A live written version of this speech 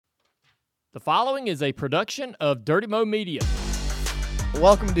The following is a production of Dirty Mo Media.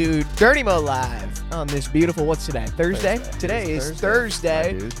 Welcome to Dirty Mo Live on this beautiful, what's today? Thursday? Today is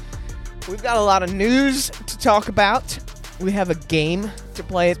Thursday. We've got a lot of news to talk about. We have a game to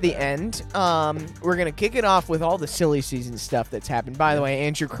play at the end. We're going to kick it off with all the silly season stuff that's happened. By the way,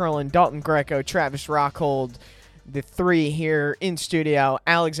 Andrew Curlin, Dalton Greco, Travis Rockhold, the three here in studio.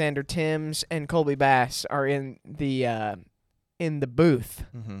 Alexander Timms and Colby Bass are in the booth.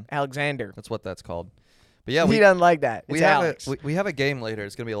 Alexander. That's what that's called. But yeah, he doesn't like that. We have a game later.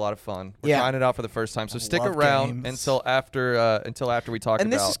 It's gonna be a lot of fun. We're trying it out for the first time, so stick around until after we talk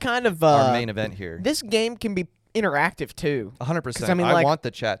and about this is kind of our main event here. This game can be interactive too. 100%. I mean, I want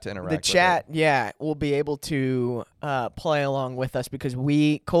the chat to interact. The chat, will be able to play along with us because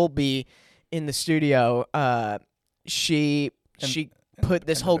Colby in the studio, she put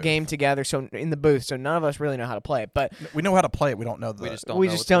this whole game together in the booth, so none of us really know how to play it. But we know how to play it. We don't know we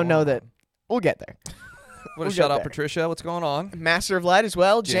just don't know that. We'll get there. Shout out Patricia. What's going on? Master of Light as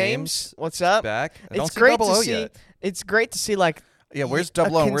well. James, what's up? Back. It's great to see. It's great to see where's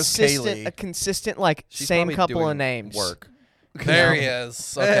Double O and where's Kaylee? A consistent same couple of names. Work. There he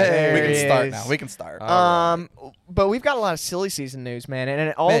is. Okay, we can start now. We can start. Right. But we've got a lot of silly season news, man, and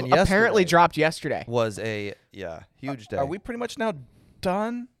it all apparently dropped yesterday. Was a huge day. Are we pretty much now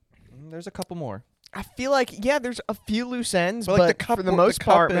done? There's a couple more. I feel like there's a few loose ends, but for the most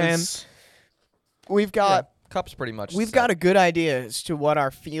part, man, we've got Cup's pretty much. We've got a good idea as to what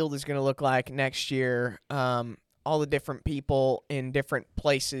our field is going to look like next year. All the different people in different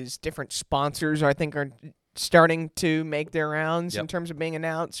places, different sponsors, I think, are starting to make their rounds in terms of being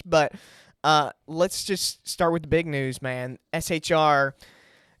announced. But let's just start with the big news, man. SHR.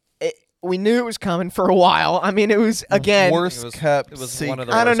 We knew it was coming for a while. I mean, it was, again, worst kept. It was one of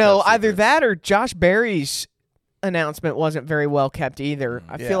the I don't know. Either secrets. that or Josh Berry's announcement wasn't very well kept either.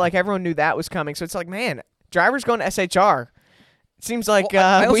 I feel like everyone knew that was coming. So it's like, man, drivers going to SHR. It seems like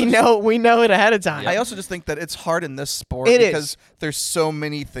we know it ahead of time. I also just think that it's hard in this sport because there's so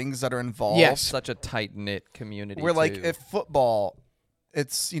many things that are involved. Yes. Such a tight-knit community. Where, if football,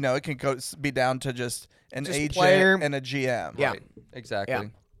 it's, it can be down to just an agent player and a GM. Yeah. Right. Exactly. Yeah.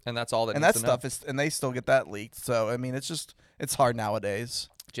 And that's all that And needs that to know. stuff is, and they still get that leaked. So, I mean, it's hard nowadays.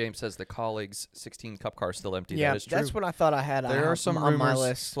 James says the colleagues' 16 Cup car is still empty. Yeah, that is true. that's what I thought I had There are some on my rumors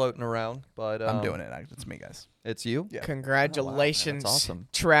list. floating around, but I'm doing it. It's me, guys. It's you? Yeah. Congratulations, Oh, wow, man, that's awesome.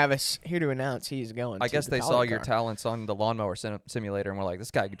 Travis. Here to announce he's going. I to guess the they saw Poly your car. talents on the lawnmower simulator and were like, this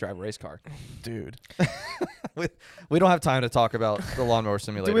guy could drive a race car. Dude. We don't have time to talk about the lawnmower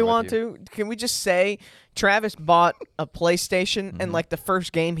simulator. Do we with want you. to? Can we just say Travis bought a PlayStation and the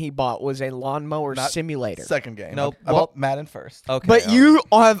first game he bought was a lawnmower simulator? Second game. Nope. I bought Madden first. Okay. But you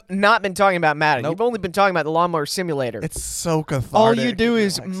have not been talking about Madden. Nope. You've only been talking about the lawnmower simulator. It's so cathartic. All you do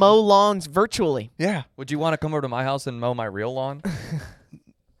is mow lawns virtually. Yeah. Would you want to come over to my house and mow my real lawn?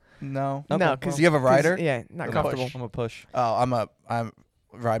 No. No, because you have a rider? Yeah, not comfortable. I'm a push. Oh, I'm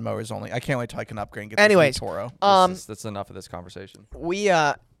ride mowers only. I can't wait till I can upgrade and get Anyways, this new Toro. That's enough of this conversation. We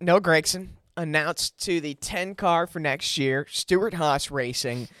Noah Gragson announced to the 10 car for next year, Stuart Haas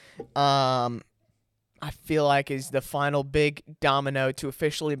Racing. I feel like is the final big domino to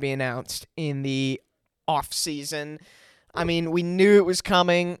officially be announced in the off season. I mean, we knew it was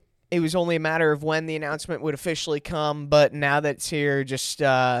coming. It was only a matter of when the announcement would officially come, but now that it's here, just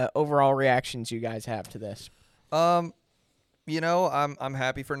overall reactions you guys have to this. I'm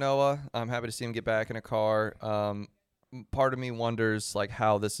happy for Noah. I'm happy to see him get back in a car. Part of me wonders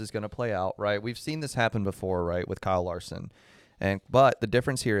how this is going to play out, right? We've seen this happen before, right, with Kyle Larson. But the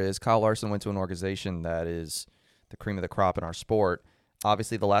difference here is Kyle Larson went to an organization that is the cream of the crop in our sport.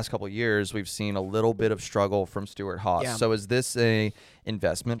 Obviously, the last couple of years, we've seen a little bit of struggle from Stuart Haas. Yeah. So is this a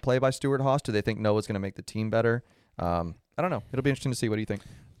investment play by Stuart Haas? Do they think Noah's going to make the team better? I don't know. It'll be interesting to see. What do you think?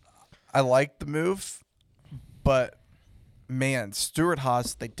 I like the move, but, man, Stuart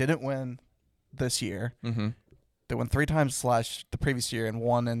Haas, they didn't win this year. Mm-hmm. They won 3 times the previous year and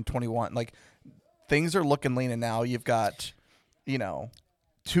won in 21. Things are looking lean, and now you've got,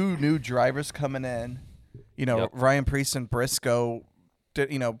 2 new drivers coming in. Ryan Preece and Briscoe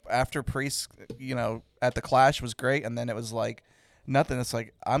did, after Preece, at the Clash was great, and then it was nothing. It's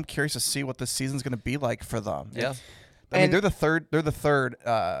I'm curious to see what this season's going to be like for them. Yeah. I mean, they're the third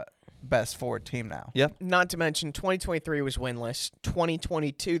best forward team now. Yep. Not to mention 2023 was winless.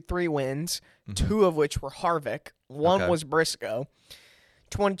 2022, 3 wins, 2 of which were Harvick. 1 was Briscoe.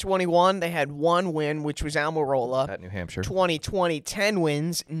 2021, they had 1 win, which was Almirola. At New Hampshire. 2020, 10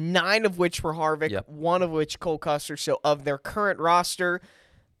 wins, 9 of which were Harvick, 1 of which Cole Custer. So of their current roster,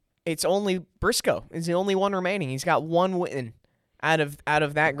 it's only Briscoe is the only one remaining. He's got 1 win out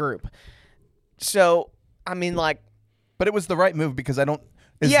of that group. So, I mean, like, But it was the right move because I don't.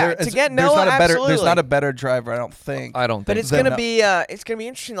 To get there's Noah, not a better. absolutely. There's not a better driver. I don't think. I don't but think it's so. gonna be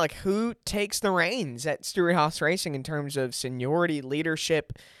interesting, like who takes the reins at Stewart-Haas Racing in terms of seniority,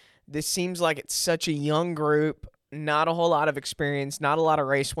 leadership. This seems like it's such a young group, not a whole lot of experience, not a lot of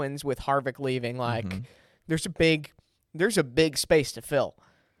race wins with Harvick leaving. Like, there's a big space to fill.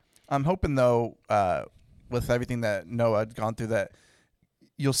 I'm hoping though, with everything that Noah had gone through, that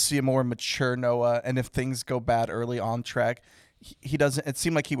you'll see a more mature Noah, and if things go bad early on track. He doesn't. It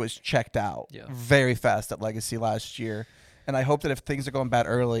seemed like he was checked out very fast at Legacy last year, and I hope that if things are going bad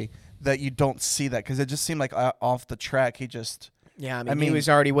early, that you don't see that because it just seemed like off the track he just. Yeah, I mean he was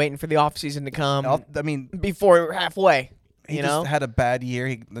already waiting for the off season to come. Before halfway, he just had a bad year.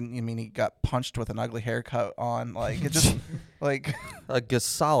 He got punched with an ugly haircut on. Like it just like a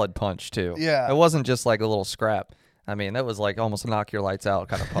solid punch too. Yeah, it wasn't just like a little scrap. I mean, that was like almost a knock your lights out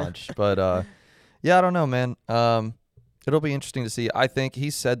kind of punch. But yeah, I don't know, man. It'll be interesting to see. I think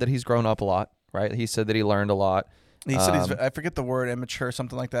he said that he's grown up a lot, right? He said that he learned a lot. He said I forget the word, immature,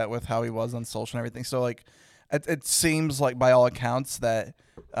 something like that, with how he was on social and everything. So, like, it seems like by all accounts that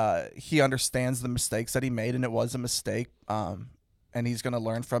he understands the mistakes that he made, and it was a mistake, and he's going to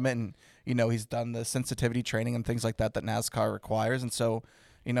learn from it. And, he's done the sensitivity training and things like that NASCAR requires. And so,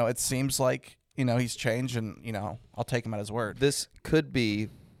 it seems like, he's changed, and, I'll take him at his word. This could be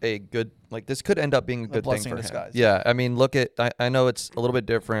this could end up being a good thing for him. Yeah, I mean, I know it's a little bit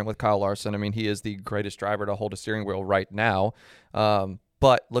different with Kyle Larson. I mean, he is the greatest driver to hold a steering wheel right now.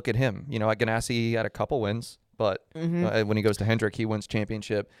 But look at him. At Ganassi, he had a couple wins, but when he goes to Hendrick, he wins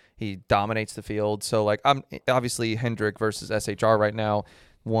championship. He dominates the field. So, I'm obviously Hendrick versus SHR right now.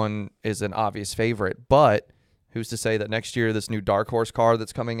 One is an obvious favorite, but who's to say that next year this new dark horse car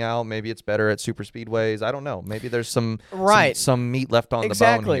that's coming out, maybe it's better at super speedways? I don't know. Maybe there's some meat left on the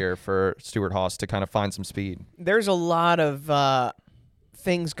bone here for Stewart-Haas to kind of find some speed. There's a lot of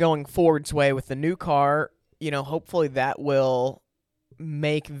things going Ford's way with the new car. Hopefully that will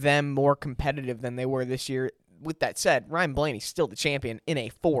make them more competitive than they were this year. With that said, Ryan Blaney's still the champion in a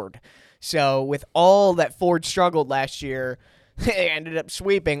Ford. So with all that Ford struggled last year, they ended up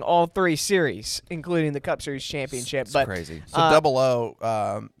sweeping all 3 series, including the Cup Series championship. It's crazy. So Double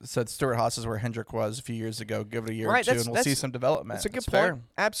O said Stewart-Haas is where Hendrick was a few years ago. Give it a year or two, and we'll see some development. That's a good point. Fair.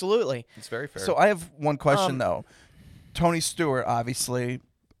 Absolutely. It's very fair. So I have one question, though. Tony Stewart, obviously,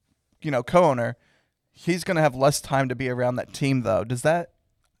 co-owner, he's going to have less time to be around that team, though. Does that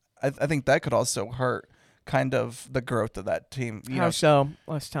 – I think that could also hurt kind of the growth of that team. How so?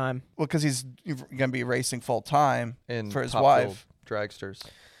 Less time? Well, because he's going to be racing full time for his top wife. Dragsters.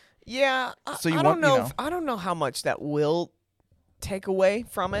 Yeah, so I don't know. I don't know how much that will take away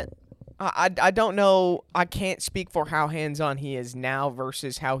from it. I don't know. I can't speak for how hands-on he is now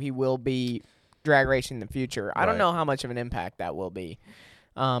versus how he will be drag racing in the future. I don't know how much of an impact that will be.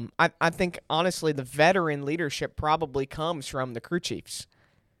 I think honestly, the veteran leadership probably comes from the crew chiefs.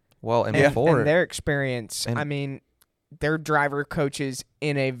 Well, and their experience. I mean, they're driver coaches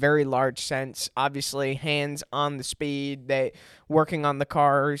in a very large sense. Obviously, hands on the speed, they working on the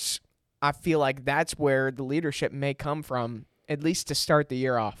cars. I feel like that's where the leadership may come from, at least to start the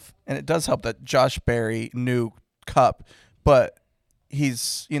year off. And it does help that Josh Berry knew Cup, but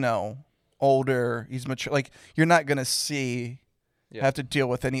he's, older, he's mature. Like, you're not going to have to deal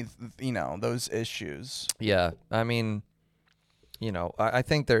with any, those issues. Yeah. I mean, I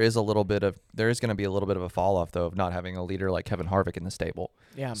think there is going to be a little bit of a fall off though of not having a leader like Kevin Harvick in the stable.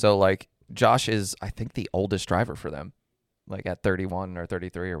 Yeah. So Josh is, I think, the oldest driver for them, at 31 or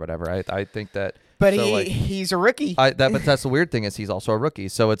 33 or whatever. I think that. But he's a rookie. But that's the weird thing is he's also a rookie.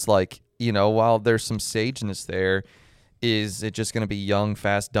 So it's while there's some sageness there, is it just going to be young,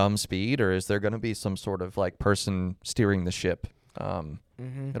 fast, dumb speed, or is there going to be some sort of person steering the ship? It'll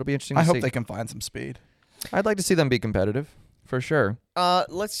be interesting to see. I hope they can find some speed. I'd like to see them be competitive. For sure.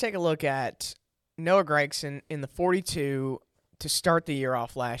 Let's take a look at Noah Gragson in the 42 to start the year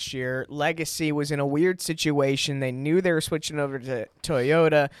off last year. Legacy was in a weird situation. They knew they were switching over to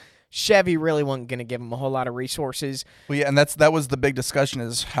Toyota. Chevy really wasn't going to give them a whole lot of resources. Well, yeah, and that was the big discussion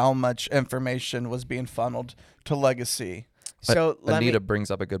is how much information was being funneled to Legacy. So Anita brings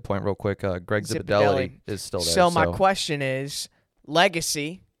up a good point real quick. Greg Zipadelli is still there. So my question is,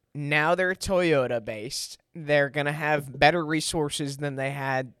 Legacy, now they're Toyota-based. They're going to have better resources than they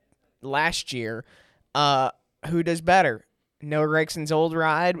had last year. Who does better? Noah Gragson's old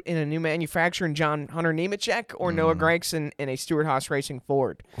ride in a new manufacturer in John Hunter Nemechek or Noah Gragson in a Stewart-Haas Racing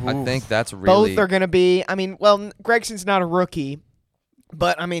Ford? I think that's really... Both are going to be... Gregson's not a rookie,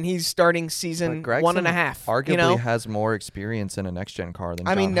 But I mean, he's starting season 1.5. Arguably has more experience in a next gen car than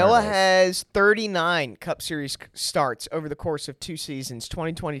I mean, John Noah Hunter does. has 39 Cup Series starts over the course of 2 seasons,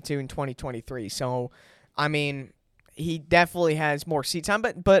 2022 and 2023. So, I mean, he definitely has more seat time.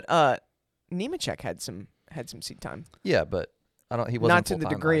 But Nemechek had some seat time. Yeah, but he wasn't not to the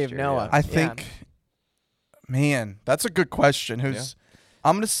full-time degree last of year, Noah. yeah. I think, man, that's a good question.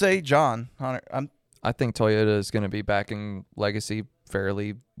 I'm going to say John Hunter. I think Toyota is going to be backing Legacy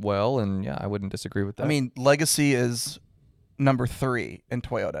fairly well, and yeah, I wouldn't disagree with that. I mean, Legacy is number 3 in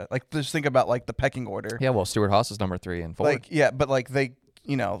Toyota. Like, just think about like the pecking order. yeah, well, Stuart Haas is number 3 and 4. Like, yeah, but like they,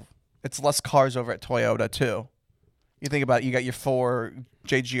 it's less cars over at Toyota too. You think about it, you got your 4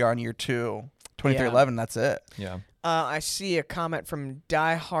 JGR in year 2, 2311. That's it. Yeah. I see a comment from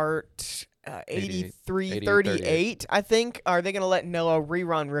Diehard 8338, 88. I think. Are they going to let Noah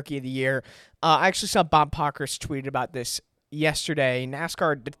rerun Rookie of the Year? I actually saw Bob Pockers tweet about this yesterday.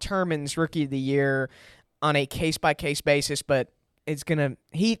 NASCAR determines Rookie of the Year on a case-by-case basis, but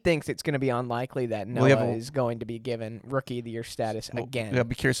he thinks it's going to be unlikely that Noah is going to be given Rookie of the Year status again. Yeah, I'll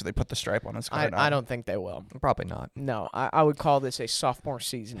be curious if they put the stripe on his car. I don't think they will. Probably not. No, I would call this a sophomore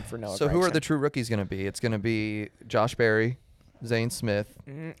season for Noah. So who are Gragson. the true rookies going to be? It's going to be Josh Berry, Zane Smith,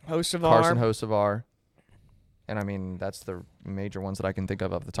 Hocevar. Carson Hocevar, and I mean that's the major ones that I can think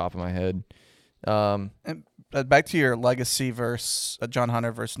of off the top of my head. And back to your Legacy versus John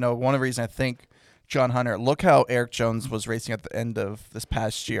Hunter versus Noah. One of the reasons I think John Hunter, look how Eric Jones was racing at the end of this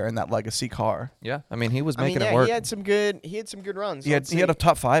past year in that Legacy car. Yeah, I mean he was making it work. He had some good runs. He had a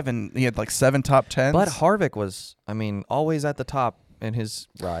top 5 and he had like 7 top 10s. But Harvick was, always at the top in his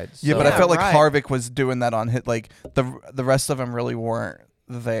rides. Yeah, so- but I felt like right. Harvick was doing that on hit. Like the rest of them really weren't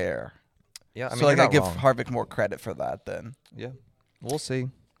there. yeah, I mean So like you're I not give wrong. Harvick more credit for that then. Yeah, we'll see.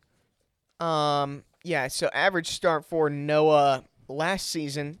 Yeah, so average start for Noah last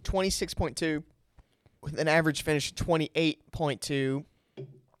season, 26.2, with an average finish of 28.2.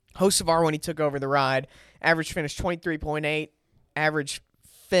 Hocevar, when he took over the ride, average finish 23.8, average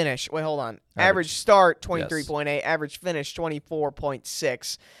finish, average start 23.8, average finish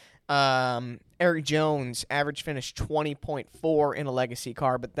 24.6. Eric Jones, average finish 20.4 in a Legacy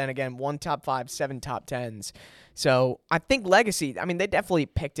car, but then again, 1 top 5, 7 top 10s. So I think Legacy, they definitely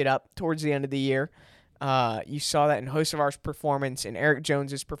picked it up towards the end of the year. You saw that in Hocevar's performance and Eric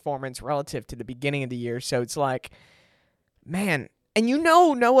Jones's performance relative to the beginning of the year. So it's like, man, and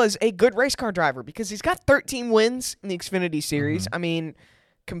Noah's a good race car driver because he's got 13 wins in the Xfinity Series.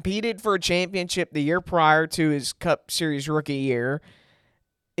 Competed for a championship the year prior to his Cup Series rookie year.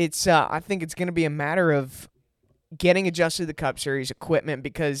 It's I think it's going to be a matter of getting adjusted to the Cup Series equipment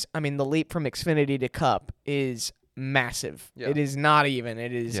because, the leap from Xfinity to Cup is massive. Yeah. It is not even.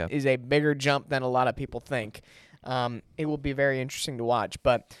 It is a bigger jump than a lot of people think. It will be very interesting to watch.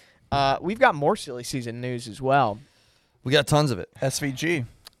 But we've got more silly season news as well. We got tons of it. SVG.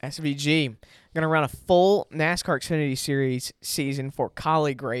 Going to run a full NASCAR Xfinity Series season for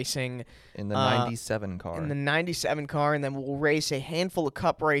colleague racing. In the 97 car. In the 97 car, and then we'll race a handful of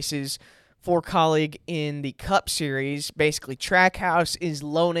Cup races for colleague in the Cup Series. Basically, Trackhouse is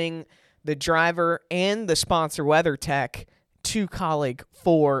loaning the driver and the sponsor WeatherTech to colleague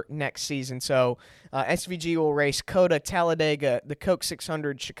for next season. So SVG will race Coda, Talladega, the Coke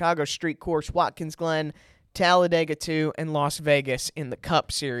 600, Chicago Street Course, Watkins Glen, Talladega 2, and Las Vegas in the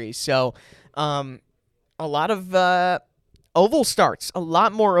Cup Series. So a lot of oval starts, a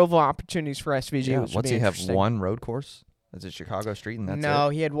lot more oval opportunities for SVG. Yeah, which what's will be he have? interesting. One road course? Is it Chicago Street and that's it? No,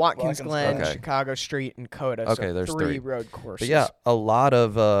 he had Watkins Glen, Okay. Chicago Street, and Coda. Okay, so there's 3 3 road courses. But yeah, a lot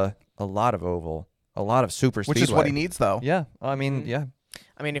of oval, a lot of super Which speedway. is what he needs though. Yeah, I mean, yeah.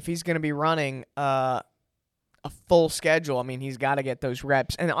 If he's going to be running a full schedule, he's got to get those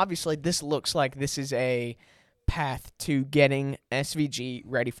reps. And obviously, this looks like this is a path to getting SVG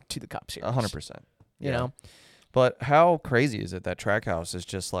ready to the Cup Series. 100%. You know? But how crazy is it that Trackhouse is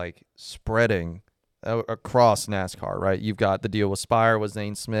just like spreading across NASCAR, right? You've got the deal with Spire with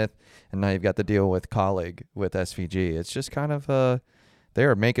Zane Smith, and now you've got the deal with Colleague with SVG. It's just kind of they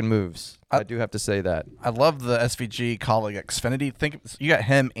are making moves. I do have to say that. I love the SVG colleague Xfinity. Think you got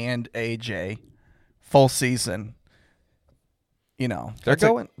him and AJ full season. They're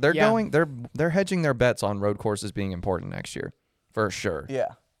hedging their bets on road courses being important next year, for sure. Yeah.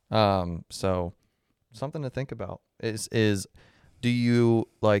 So something to think about is do you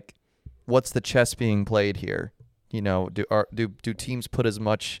like what's the chess being played here? Do teams put as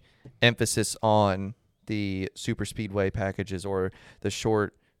much emphasis on the super speedway packages or the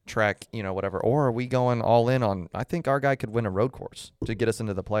short track, whatever, or are we going all in on I think our guy could win a road course to get us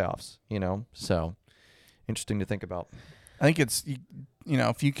into the playoffs, so interesting to think about. I think it's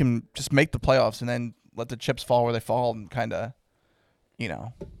if you can just make the playoffs and then let the chips fall where they fall and kind of, you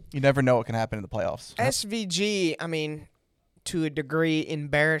never know what can happen in the playoffs. SVG, I mean, to a degree,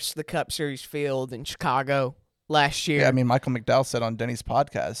 embarrassed the Cup Series field in Chicago last year. Yeah, I mean, Michael McDowell said on Denny's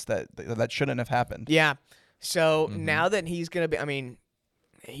podcast that shouldn't have happened. Yeah. So now that he's going to be,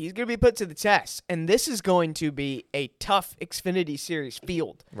 he's going to be put to the test. And this is going to be a tough Xfinity Series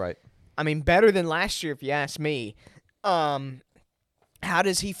field. Right. Better than last year, if you ask me. How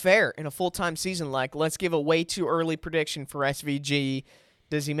does he fare in a full-time season? Let's give a way too early prediction for SVG.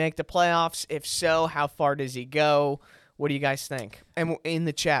 Does he make the playoffs? If so, how far does he go? What do you guys think? And in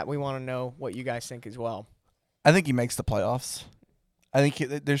the chat, we want to know what you guys think as well. I think he makes the playoffs. I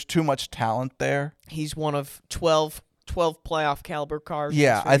think there's too much talent there. He's one of 12 playoff caliber cars.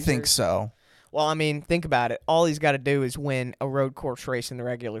 Yeah, I think so. Well, think about it. All he's got to do is win a road course race in the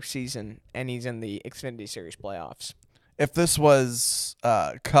regular season, and he's in the Xfinity Series playoffs. If this was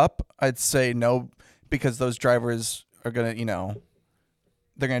Cup, I'd say no, because those drivers are going to,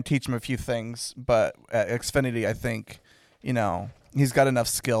 they're going to teach him a few things. But at Xfinity, I think, he's got enough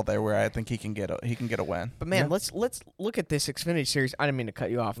skill there where I think he can get a win. But man, let's look at this Xfinity Series. I didn't mean to cut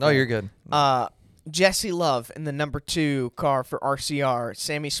you off. No, you're good. Jesse Love in the number 2 car for RCR.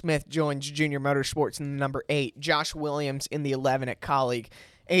 Sammy Smith joins Junior Motorsports in the number 8. Josh Williams in the 11 at Colleague.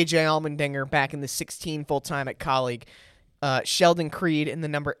 AJ Allmendinger back in the 16 full-time at Colleague. Sheldon Creed in the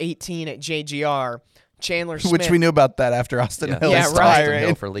number 18 at JGR. Chandler Smith. Which we knew about that after Austin Hill. Yeah, right. Austin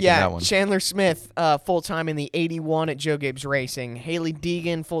Hill for leaking that one. Chandler Smith full-time in the 81 at Joe Gibbs Racing. Haley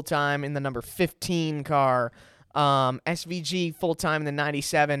Deegan full-time in the number 15 car. SVG full-time in the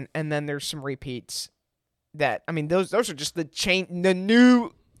 97, and then there's some repeats. Those are just the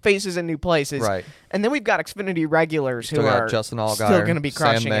new faces in new places. Right. And then we've got Xfinity regulars who are Justin Allgaier, still going to be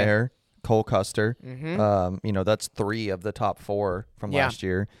crushing Sam Mayer, it. Cole Custer. Mm-hmm. That's 3 of the top 4 from last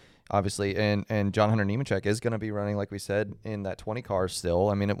year, obviously. And John Hunter Nemechek is going to be running, like we said, in that 20 car still.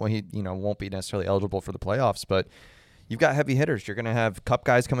 He won't be necessarily eligible for the playoffs, but you've got heavy hitters. You're going to have Cup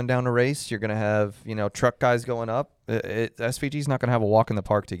guys coming down to race. You're going to have, truck guys going up. SVG's not going to have a walk in the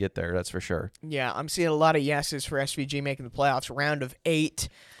park to get there. That's for sure. Yeah, I'm seeing a lot of yeses for SVG making the playoffs. Round of 8,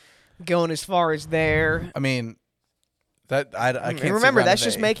 going as far as there. That I can't. And remember, see that's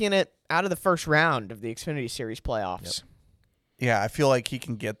just making it out of the first round of the Xfinity Series playoffs. Yep. Yeah, I feel like he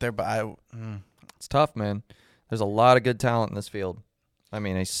can get there, but it's tough, man. There's a lot of good talent in this field.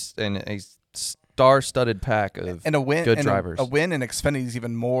 A star-studded pack of good drivers. A win in Xfinity is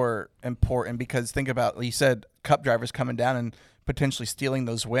even more important because think about, you said Cup drivers coming down and potentially stealing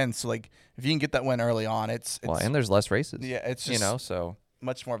those wins. So if you can get that win early on, it's and there's less races. Yeah, it's just so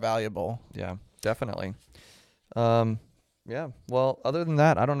much more valuable. Yeah, definitely. Yeah. Well, other than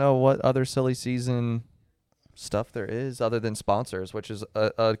that, I don't know what other silly season stuff there is other than sponsors, which is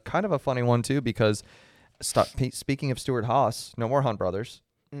a kind of a funny one too because speaking of Stuart Haas, no more Hunt Brothers.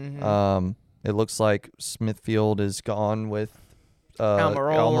 Mm-hmm. It looks like Smithfield is gone with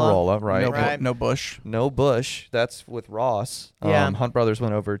Almirola, right? No Bush. No Bush. That's with Ross. Yeah. Hunt Brothers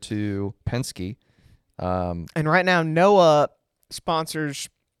went over to Penske. And right now, NOAA sponsors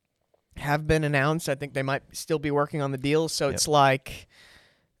have been announced. I think they might still be working on the deal. So it's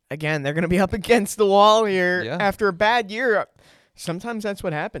again, they're going to be up against the wall here after a bad year. Sometimes that's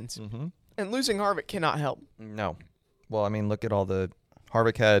what happens. Mm-hmm. And losing Harvick cannot help. No. Well, look at all the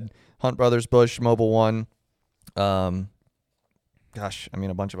Harvick had Hunt Brothers, Bush, Mobil 1. A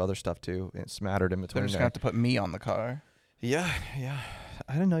bunch of other stuff too. It's mattered in between. They're just going to have to put me on the car. Yeah.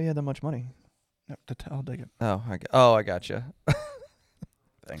 I didn't know you had that much money. No, I'll dig it. I gotcha.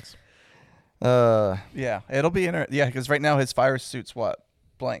 Thanks. Yeah, it'll be Yeah, because right now his fire suit's what?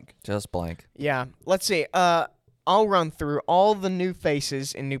 Blank. Just blank. Yeah. Let's see. I'll run through all the new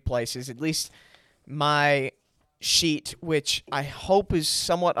faces in new places. At least my sheet, which I hope is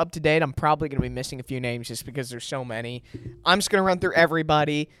somewhat up to date. I'm probably going to be missing a few names just because there's so many. I'm just going to run through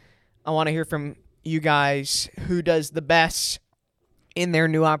everybody. I want to hear from you guys who does the best in their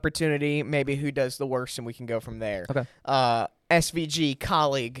new opportunity, maybe who does the worst, and we can go from there. Okay. SVG,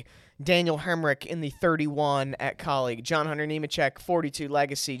 Colleague, Daniel Hemrick in the 31 at Colleague, John Hunter Nemechek, 42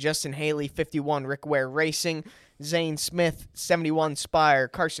 Legacy, Justin Haley, 51 Rick Ware Racing, Zane Smith, 71 Spire,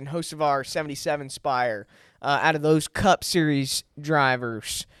 Carson Hocevar, 77 Spire. Out of those Cup Series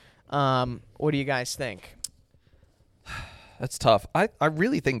drivers, what do you guys think? That's tough. I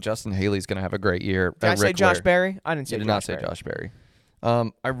really think Justin Haley's going to have a great year. Did I say Josh Berry? I didn't say You did Josh not say Berry. Josh Berry.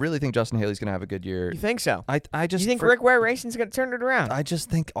 I really think Justin Haley's going to have a good year. You think so? I just you think Rick Ware Racing's going to turn it around? I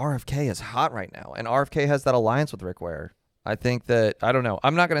just think RFK is hot right now, and RFK has that alliance with Rick Ware. I think that I don't know.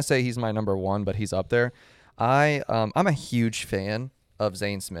 I'm not going to say he's my number one, but he's up there. I'm a huge fan of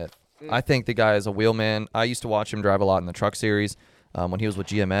Zane Smith. I think the guy is a wheelman. I used to watch him drive a lot in the truck series when he was with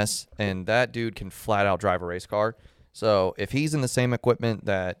GMS, and that dude can flat out drive a race car. So if he's in the same equipment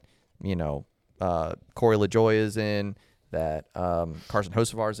that, Corey LaJoy is in, that Carson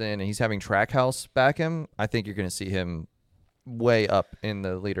Hocevar's in, and he's having Trackhouse back him, I think you're going to see him way up in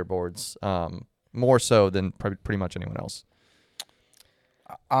the leaderboards, more so than pretty much anyone else.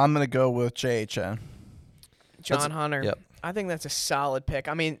 I'm going to go with JHN. John Hunter. Yep. I think that's a solid pick.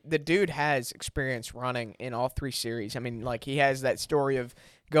 I mean, the dude has experience running in all 3 series. I mean, like, he has that story of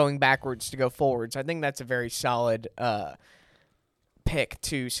going backwards to go forwards. I think that's a very solid pick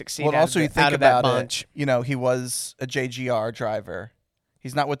to succeed Well, out also of you the, think out of that about bunch. it. He was a JGR driver.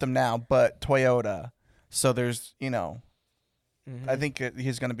 He's not with them now, but Toyota. So there's, I think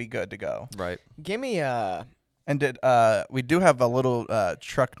he's going to be good to go. Right. Give me a... And we do have a little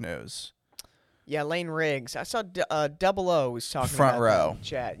truck news. Yeah, Lane Riggs. I saw Double O was talking Front about row. that in the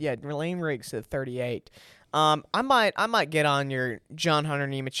chat. Yeah, Lane Riggs to 38. I might get on your John Hunter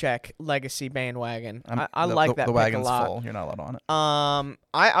Nemechek legacy bandwagon. I like that The pick wagon's a lot. full. You're not allowed on it.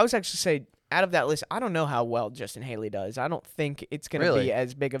 I was actually say out of that list, I don't know how well Justin Haley does. I don't think it's going to be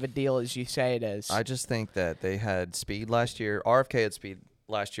as big of a deal as you say it is. I just think that they had speed last year. RFK had speed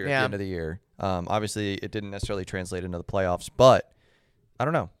last year at the end of the year. Obviously, it didn't necessarily translate into the playoffs, but I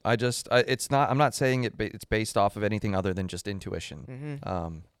don't know. It's not. I'm not saying it's based off of anything other than just intuition.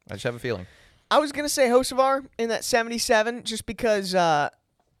 I just have a feeling. I was going to say Hocevar in that 77 just because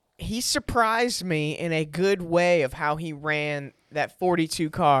he surprised me in a good way of how he ran that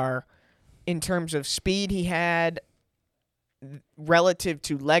 42 car in terms of speed he had relative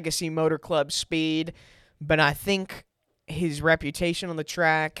to Legacy Motor Club speed. But I think his reputation on the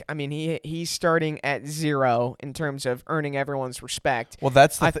track, I mean, he's starting at 0 in terms of earning everyone's respect. Well,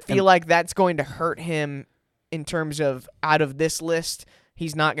 that's I feel like that's going to hurt him in terms of out of this list.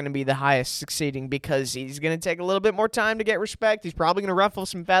 He's not going to be the highest succeeding because he's going to take a little bit more time to get respect. He's probably going to ruffle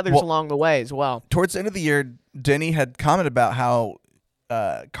some feathers along the way as well. Towards the end of the year, Denny had commented about how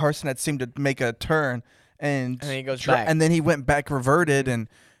Carson had seemed to make a turn and then he goes back. And then he went back, reverted, and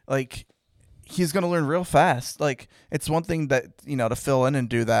he's going to learn real fast. Like, it's one thing that, to fill in and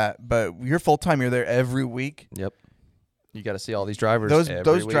do that, but you're full-time, you're there every week. Yep. You got to see all these drivers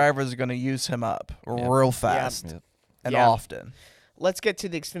Those drivers are going to use him up real fast and often. Let's get to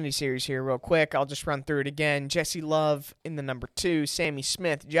the Xfinity Series here real quick. I'll just run through it again. Jesse Love in the number 2, Sammy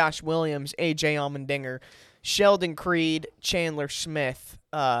Smith, Josh Williams, A.J. Allmendinger, Sheldon Creed, Chandler Smith,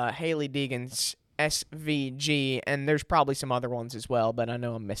 Haley Deegan's SVG, and there's probably some other ones as well, but I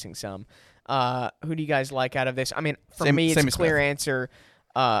know I'm missing some. Who do you guys like out of this? I mean, for me, it's a clear answer.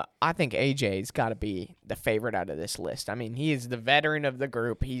 I think AJ's got to be the favorite out of this list. I mean, he is the veteran of the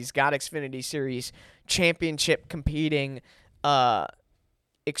group. He's got Xfinity Series championship competing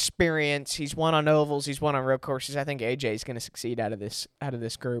experience. He's won on ovals. He's won on road courses. I think AJ is going to succeed out of this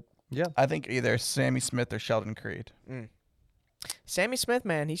group. Yeah, I think either Sammy Smith or Sheldon Creed. Sammy Smith,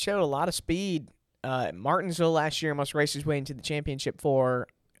 man, he showed a lot of speed at Martinsville last year. Almost raced his way into the championship for.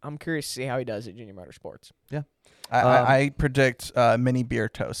 I'm curious to see how he does at Junior Motorsports. Yeah, I predict mini beer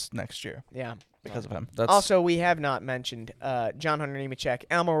toast next year. Yeah. Because of him. Also, we have not mentioned John Hunter Nemechek,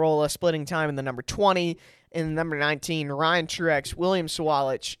 Almirola splitting time in the number 20. In the number 19, Ryan Truex, William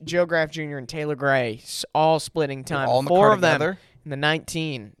Sawalich, Joe Graff Jr., and Taylor Gray, all splitting time. All in the 4 car of them together? in the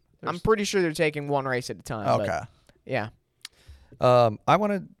 19. I'm pretty sure they're taking one race at a time. Okay. But yeah. I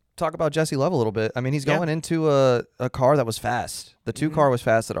want to talk about Jesse Love a little bit. I mean, he's going into a car that was fast. The 2 car was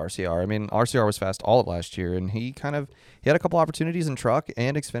fast at RCR. I mean, RCR was fast all of last year, and he had a couple opportunities in truck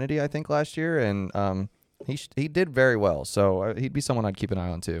and Xfinity, I think, last year, and he did very well. So he'd be someone I'd keep an eye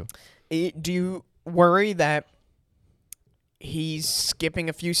on too. Do you worry that he's skipping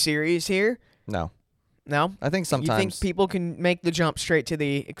a few series here? No. No? I think sometimes. You think people can make the jump straight to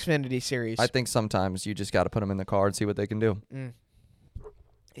the Xfinity Series? I think sometimes you just got to put them in the car and see what they can do.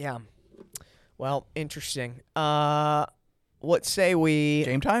 Yeah. Well, interesting. What say we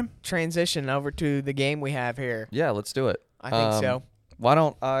Game time? transition over to the game we have here? Yeah, let's do it. I think so. Why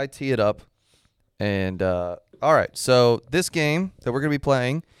don't I tee it up? And all right, so this game that we're going to be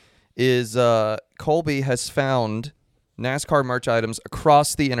playing is Colby has found NASCAR merch items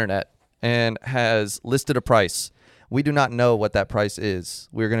across the internet and has listed a price. We do not know what that price is.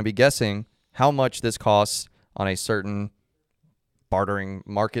 We're going to be guessing how much this costs on a certain bartering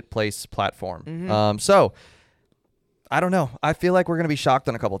marketplace platform. So I don't know. I feel like we're going to be shocked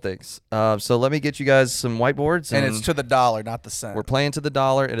on a couple things. So let me get you guys some whiteboards. And it's to the dollar, not the cent. We're playing to the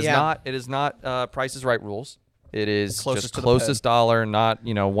dollar. It is not Price is Right rules. It is Closest just to the closest dollar, not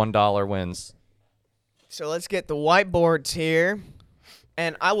 $1 wins. So let's get the whiteboards here.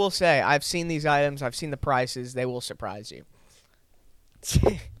 And I will say, I've seen these items. I've seen the prices. They will surprise you.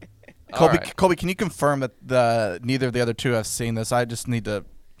 Colby, can you confirm that neither of the other two have seen this? I just need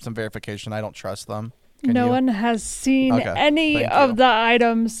some verification. I don't trust them. Can no you? one has seen any Thank of you. the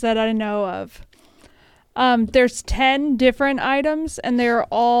items that I know of. There's 10 different items, and they're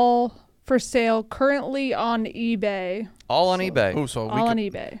all for sale currently on eBay. All on eBay. Ooh, so All on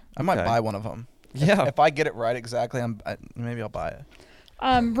eBay. I might Okay. buy one of them. Yeah. If I get it right exactly, maybe I'll buy it.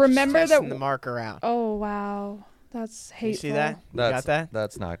 Remember Testing that. the marker out. Oh wow, that's hateful. You see that? You got that?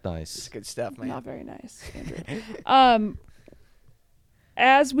 That's not It's nice. good stuff, man. Not very nice, Andrew.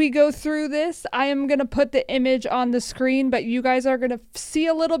 As we go through this, I am going to put the image on the screen, but you guys are going to see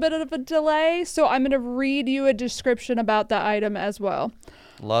a little bit of a delay, so I'm going to read you a description about the item as well.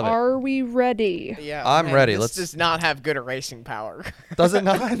 Love it. Are we ready? Yeah, I'm man, ready. This Let's- does not have good erasing power. Does it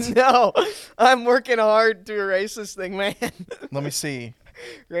not? No, I'm working hard to erase this thing, man. Let me see.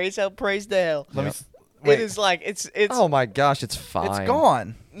 Erase out, praise the hell. Let me. Yep. Wait, It is like it's Oh my gosh, it's fine. it's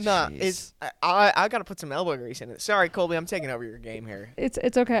gone. nah. Jeez. It's I gotta put some elbow grease in it. Sorry, Colby, I'm taking over your game here. It's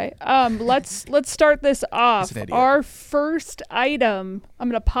okay. Let's start this off. an idiot. Our first item. I'm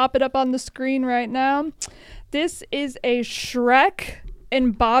going to pop it up on the screen right now. This is a Shrek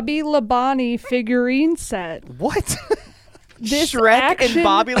and Bobby Labonte figurine set. What? This Shrek action, and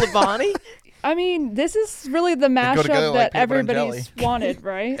Bobby Labonte. I mean, this is really the go mashup together like that peanut butter and everybody's wanted,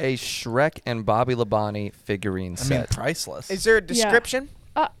 right? A Shrek and Bobby Labonte figurine I mean, set. priceless. Is there a description?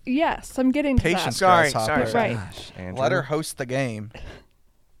 Yes, I'm getting to Patience, that. Sorry. Right. Gosh, Andrew. Let her host the game.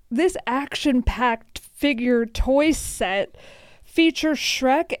 This action-packed figure toy set features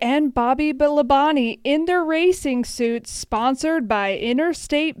Shrek and Bobby Labonte in their racing suits sponsored by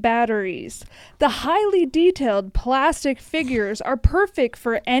Interstate Batteries. The highly detailed plastic figures are perfect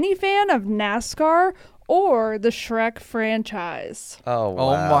for any fan of NASCAR or the Shrek franchise. Oh,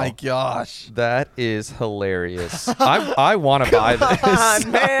 wow. Oh my gosh. That is hilarious. I want to buy this.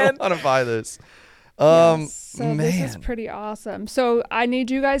 on, man. I want to buy this. Yes, so man. this is pretty awesome. So I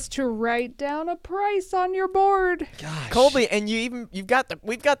need you guys to write down a price on your board. Gosh. Colby, and we've got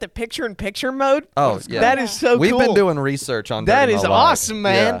the picture-in-picture mode. Oh, yeah. That is so We've cool. been doing research on That Dirty is Mo Live. awesome,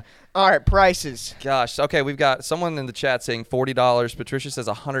 man. Yeah. All right, prices. Gosh. Okay, we've got someone in the chat saying $40. Patricia says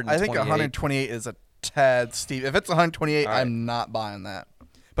 128. I think 128 is a tad steep. If it's 128, All right. I'm not buying that.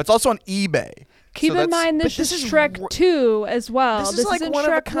 But it's also on eBay. Keep So in that's- mind but this this is is Shrek 2 as well. This is like isn't one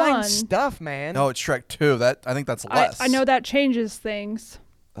of a Shrek kind 1. stuff, man. No, it's Shrek 2. I think that's I, less. I know that changes things.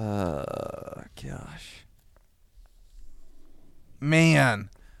 Gosh. Man.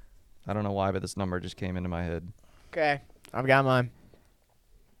 I don't know why, but this number just came into my head. Okay, I've got mine.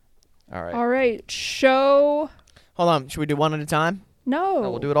 All right. All right, show. Hold on, should we do one at a time? No. No,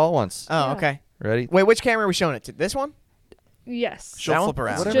 we'll do it all once. Oh, Yeah. okay. Ready? Wait, which camera are we showing it to? This one? Yes. She'll That flip one?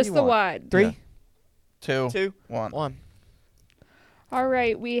 around. It's Whatever just you the want. wide. 3, Yeah. 2, 2, 1. 1. All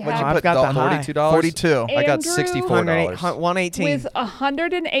right, we What'd you have I've got the Dalton? high. $42. 42. I got Andrew? $64. 118. with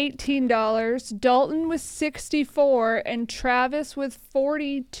 $118, Dalton with $64, and Travis with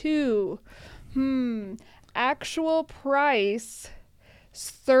 $42. Actual price.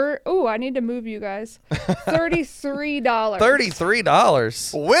 I need to move you guys. $33.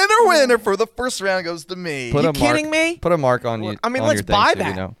 $33. Winner for the first round goes to me. Put You a mark, kidding me? Put a mark on you. I mean, on let's your thing buy so you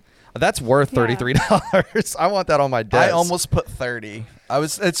that. know. That's worth Yeah. $33. I want that on my desk. I almost put 30.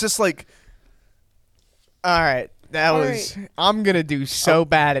 It's just like All right. That All was. I'm going to do so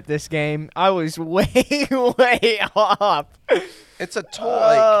bad at this game. I was way, way off. it's a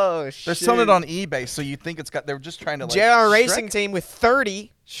toy. Oh, shit. They're selling it on eBay, so you think they're just trying to like JR Racing Team with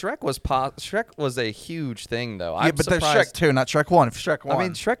 30. Shrek was a huge thing though. Yeah, I'm but there's Shrek surprised. 2, not Shrek 1. Shrek 1. I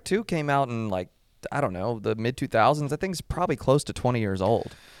mean, Shrek 2 came out in like I don't know the mid 2000s. I think it's probably close to 20 years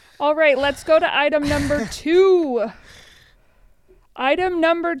old. All right, let's go to item number 2. Item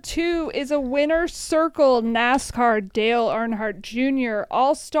number 2 is a Winner Circle NASCAR Dale Earnhardt Jr.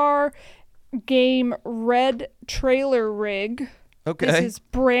 All-Star Game Red Trailer Rig. Okay. This is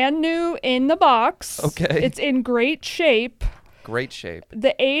brand new in the box. Okay. It's in great shape. Great shape.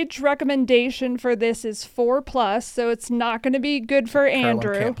 The age recommendation for this is 4+, so it's not going to be good for Carolyn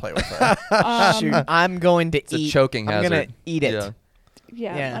Andrew. can't play with that. Shoot. I'm going to It's a eat. choking I'm hazard. going to eat it.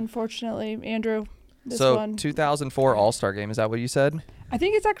 Yeah. Yeah, unfortunately, Andrew, this So one. 2004 All-Star Game, is that what you said? I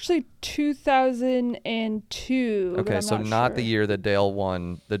think it's actually 2002. but Okay, I'm so not not sure. the year that Dale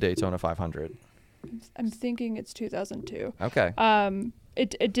won the Daytona 500. I'm thinking it's 2002. Okay.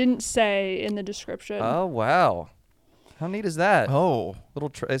 It didn't say in the description. Oh wow. How neat is that? Oh.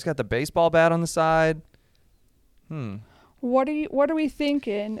 It's got the baseball bat on the side. What are we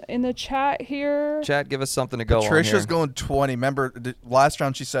thinking in the chat here? Chat, give us something to go Patricia's on here. going 20. Remember, last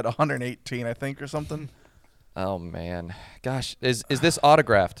round she said 118, I think, or something. Oh man, gosh, is this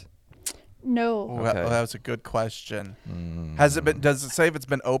autographed? No, Oh, Okay. that was a good question. Has it been? Does it say if it's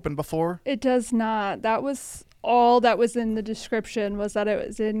been opened before? it does not. That was all that was in the description, was that it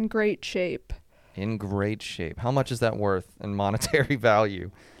was in great shape. In great shape. How much is that worth in monetary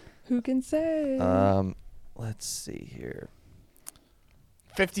value? Who can say? Let's see here.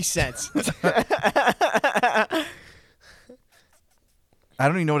 50 cents. I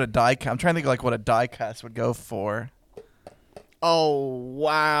don't even know what a die. I'm trying to think like what a die cast would go for. Oh,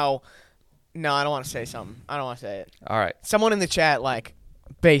 wow. No, I don't want to say something. I don't want to say it. All right. Someone in the chat,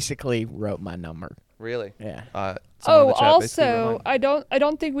 basically wrote my number. Really? Yeah. Someone in the chat basically also, reminded- I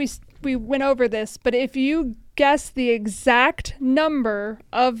don't think we went over this, but if you guess the exact number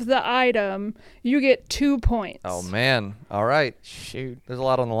of the item, you get 2 points. Oh man. All right. Shoot. There's a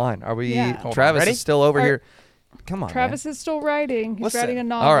lot on the line. Are we? Yeah. Hold on. Travis Ready? is still over Are- here. Come on, Travis is still writing. He's Listen. writing a All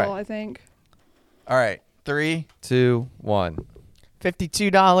novel, right. I think. All right, 3. man. 2, 1.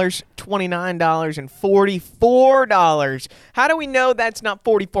 $52, $29, and $44. How do we know that's not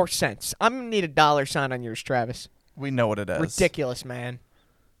 44 cents? I'm going to need a dollar sign on yours, Travis. We know what it is. Ridiculous, man.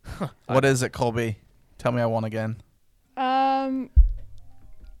 What is it, Colby? Tell me I won again. Let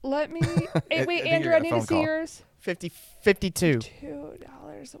me. I Wait, think Andrew, you're I a need phone to see call. yours. 52.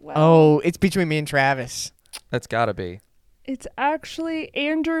 $2. Well, Oh, it's between me and Travis. That's gotta be. it's actually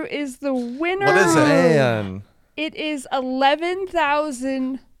Andrew is the winner. What is it? Man. It is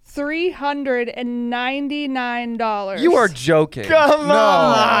 $11,399. You are joking. Come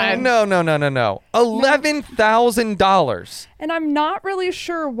on. No. $11,000. And I'm not really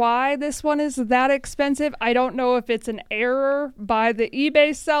sure why this one is that expensive. I don't know if it's an error by the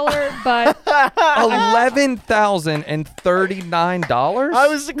eBay seller, but $11,039. I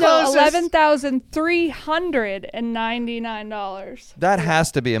was the no, closest. $11,399. That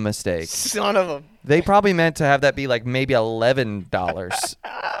has to be a mistake. Son of a. They probably meant to have that be like maybe $11.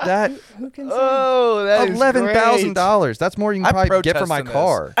 That Who can say? Oh, that is $11,000. That's more you can I'm probably get for my protesting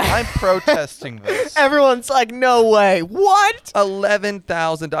car. this. I'm protesting this. Everyone's like, no way. What?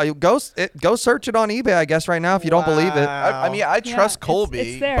 $11,000. Go search it on eBay, I guess, right now if you don't believe it. Wow. I mean, I Yeah, trust Colby,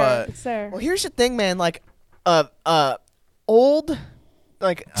 It's there. but It's there. Well, here's the thing, man. Old,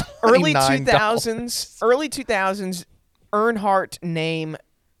 early $29. 2000s Earnhardt name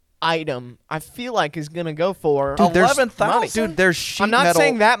item, I feel like is gonna go for Dude, there's- 11,000. Dude, there's sheet I'm not metal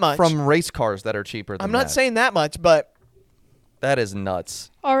saying that much. from race cars that are cheaper than I'm not that. saying that much, but That is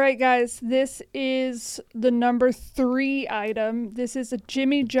nuts. All right, guys, this is the number 3 item. This is a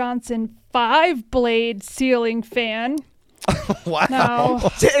Jimmy Johnson 5-blade ceiling fan. Wow. Now,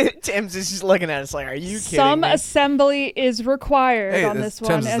 Tim's just looking at us like, are you kidding some me? assembly is required hey, on this Tim,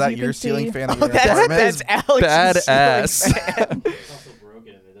 one. is as that you your can ceiling see. fan? Oh, Of your that's apartment? Alex's Badass. ceiling fan. It's also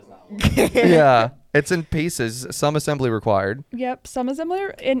broken and it does not work. Yeah, it's in pieces. Some assembly required. Yep, some assembly,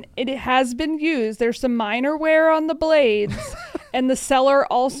 and it has been used. There's some minor wear on the blades, and the seller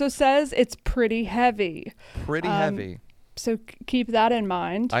also says it's pretty heavy. Pretty heavy. So keep that in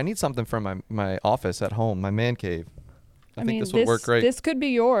mind. I need something from my office at home, my man cave. I think mean, this would work great. This could be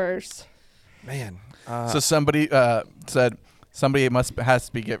yours. Man. So somebody said somebody has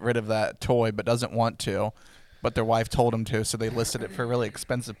to get rid of that toy, but doesn't want to, but their wife told him to, so they listed it for a really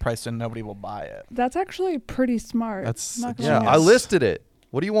expensive price, and nobody will buy it. That's actually pretty smart. That's- Not gonna Yeah, lie. I listed it.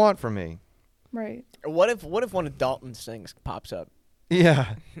 What do you want from me? Right. What if one of Dalton's things pops up?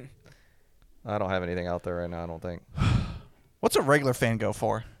 Yeah. I don't have anything out there right now, I don't think. What's a regular fan go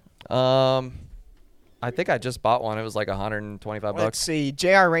for? I think I just bought one. It was like 125 Let's bucks. see.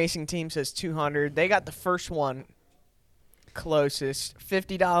 JR Racing Team says 200. They got the first one closest.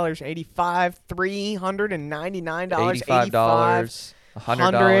 $50, $85, $399, $85,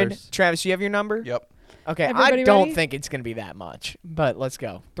 $100. Travis, you have your number? Yep. Okay, Everybody I don't ready? think it's going to be that much, but let's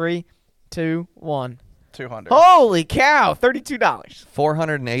go. 3, 2, 1. 200. Holy cow, $32.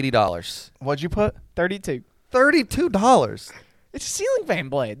 $480. What'd you put? 32. $32. It's a ceiling fan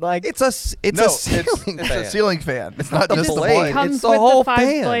blade. Like It's a ceiling it's fan. a ceiling fan. It's not the just the blade. blade. Comes It's the with whole the 5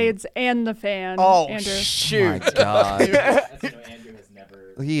 fan. blades and the fan. oh Andrew. shoot. My God. As you know, Andrew has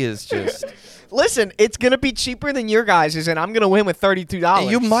never. He is just. Listen, it's going to be cheaper than your guys', and I'm going to win with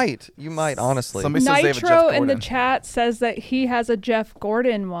 $32. You might, honestly. Somebody says they have a Nitro Jeff in the Gordon. chat says that he has a Jeff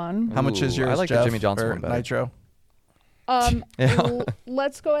Gordon one. How much is Ooh, yours, I like Jeff, the Jimmy Johnson or one better. Nitro? Yeah.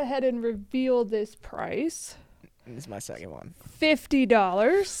 Let's go ahead and reveal this price. This is my second one. $50.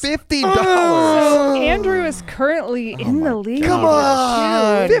 $50. So Andrew is currently in the lead. Come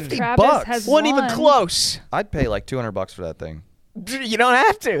on. $50 Travis has wasn't even won. close. I'd pay like $200 for that thing. You don't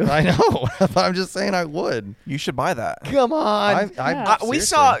have to. I know. I'm just saying I would. You should buy that. Come on. Yeah. We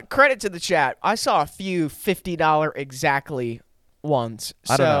saw, credit to the chat, I saw a few $50 exactly ones.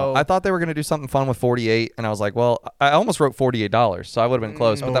 I don't know. I thought they were going to do something fun with 48, and I was like, well, I almost wrote $48, so I would have been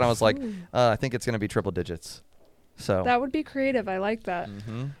close. But then I was like, I think it's going to be triple digits. So That would be creative. I like that.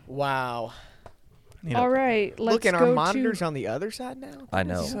 Wow. All right, let's Look at go our monitors to, on the other side now. I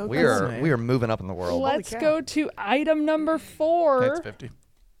know. So we cool, are man. we are moving up in the world. Let's cow. go to item number 4. That's 50.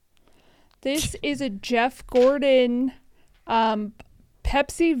 This is a Jeff Gordon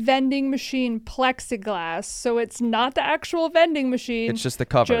Pepsi vending machine plexiglass. So it's not the actual vending machine. It's just the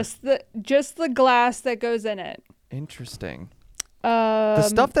cover. just the glass that goes in it. Interesting. The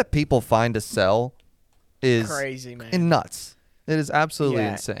stuff that people find to sell is Crazy, man. nuts. It is absolutely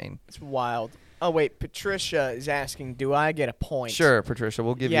Yeah. insane. It's wild. Oh, wait. Patricia is asking, do I get a point? Sure, Patricia,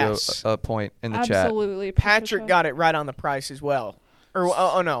 we'll give Yes. you a point in the chat. Absolutely. Patrick Patricia. got it right on the price as well. Or,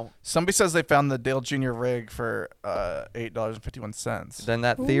 oh no. Somebody says they found the Dale Jr. rig for $8.51. Then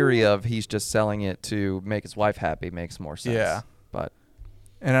that theory of he's just selling it to make his wife happy makes more sense. Yeah. But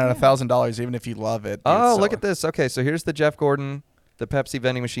And at $1,000, even if you love it. oh, look at this. Okay, so here's the Jeff Gordon, the Pepsi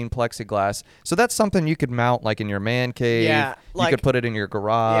vending machine plexiglass. So that's something you could mount like in your man cave. Yeah, you could put it in your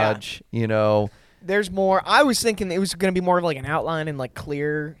garage, you know. There's more. I was thinking it was going to be more of like an outline and like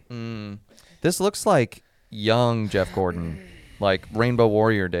clear. This looks like young Jeff Gordon, like Rainbow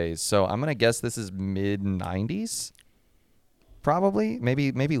Warrior days. So I'm going to guess this is mid 90s. Probably,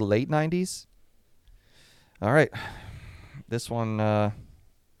 maybe late 90s. All right. This one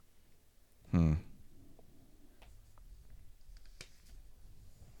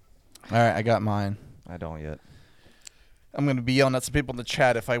All right, I got mine. I don't yet. I'm going to be yelling at some people in the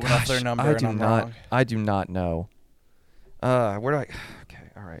chat if I went off their number and I'm wrong. I do not know. Where do I? Okay,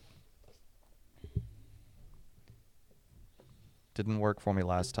 all right. Didn't work for me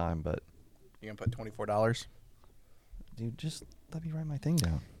last time, but You going to put $24? dude, just let me write my thing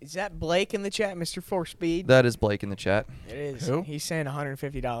down. Is that Blake in the chat, Mr. 4Speed? That is Blake in the chat. It is. Who? He's saying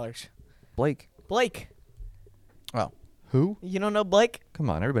 $150. Blake. Blake. Oh. Who? You don't know Blake? Come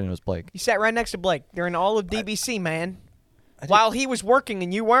on, everybody knows Blake. You sat right next to Blake during all of DBC, man. While he was working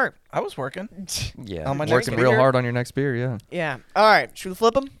and you weren't. I was working. Yeah, On my working next real beer? hard on your next beer. Yeah, Yeah. All right. Should we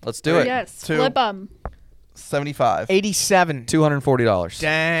flip him? let's do it. Yes, Two. flip 'em. 75. 87. $240.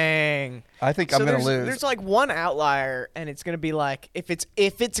 Dang. I think So I'm going to there's- lose. There's like one outlier, and it's going to be like, if it's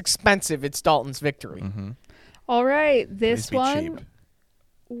expensive, it's Dalton's victory. All right, Please this be one cheap.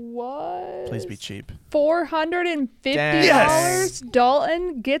 was Please be cheap. $450. Yes.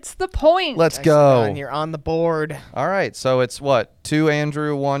 Dalton gets the point. Let's Nicely go. done. You're on the board. All right, so it's what? 2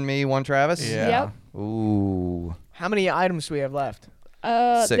 Andrew, 1 me, 1 Travis. Yeah. Yep. Ooh. How many items do we have left?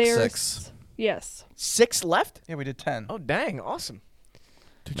 Six. There's, Six. Yes. 6 left? Yeah, we did 10. Oh, dang. Awesome.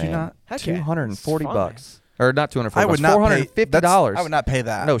 Did Man. you not? Heck yeah. 240 It's fun. bucks. Or not 240 I would bucks, not $450. pay that's- I would not pay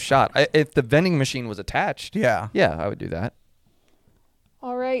that. No shot. If the vending machine was attached, Yeah. yeah, I would do that.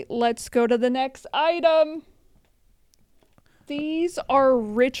 All right, let's go to the next item. These are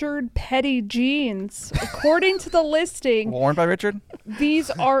Richard Petty jeans. According to the listing, Worn by Richard? these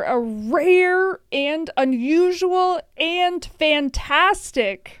are a rare and unusual and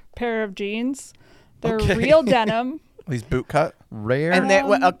fantastic pair of jeans. They're Okay. real denim. These boot cut? Rare. And they,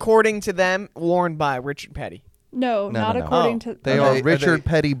 according to them, worn by Richard Petty. No, No, not no, no. according Oh. to. They Are are they- are Richard they-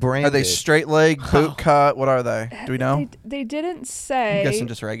 Petty branded. Are they straight leg, boot cut? What are they? Do we know? They didn't I'm say. guessing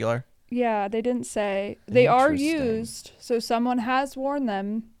just regular. Yeah, they didn't say. They are Interesting. used, so someone has worn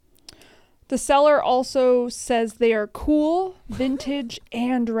them. The seller also says they are cool, vintage,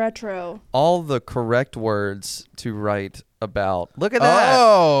 and retro. all the correct words to write about. Look at that.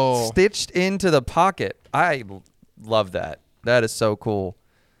 Oh. Stitched into the pocket. I love that. That is so cool.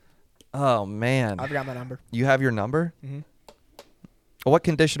 Oh, man. I've got my number. You have your number? Mhm. What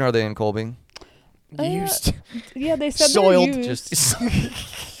condition are they in, Colby? Used. Yeah, they said Soiled. they're used, Just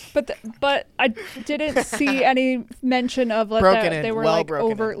but I didn't see any mention of like Broken that in, they were well like broken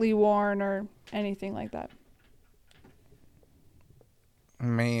in. overtly worn or anything like that.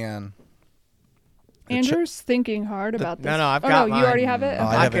 Man. The Andrew's thinking hard about this. No, I've oh, got no, mine. you already have it. Oh,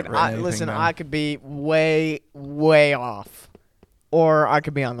 Okay. I haven't written anything listen. down. I could be way, way off, or I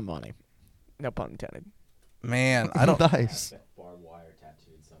could be on the money. No pun intended. Man, I don't. nice. Barbed wire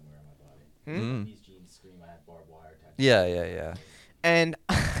tattooed somewhere on my body. Mm. These jeans scream I have barbed wire tattooed. Yeah, yeah, yeah. And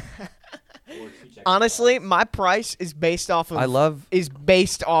Or 2 check honestly, boxes. my price is based off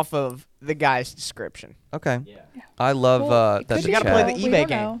of the guy's description. Okay. Yeah. I love Well, that could the you gotta chat. play the we eBay don't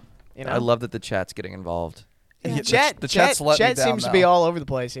game. know. You know? I love that the chat's getting involved. Yeah, Chet the Chet's let me down seems to now. be all over the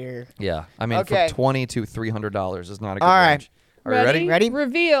place here. Yeah, I mean, Okay. from $20 to $300 is not a good All right. range. Are you ready? Ready?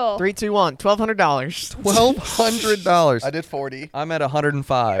 Reveal. 3, 2, 1. $1,200. $1,200. I did 40. I'm at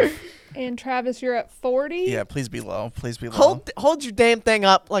 105. And Travis, you're at 40. Yeah, please be low. Please be low. Hold your damn thing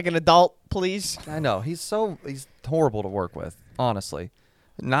up like an adult, please. I know he's horrible to work with. Honestly,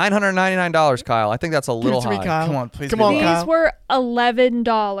 $999, Kyle. I think that's a little Give it to me, high. Kyle. Come on, please Come be on, low. These Kyle. were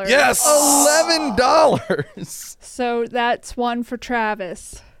 $11. Yes. $11. So that's one for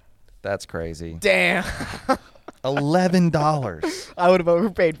Travis. That's crazy. Damn. $11. I would have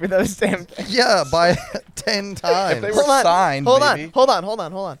overpaid for those damn things. Yeah, by 10 times. If they were signed, Hold baby.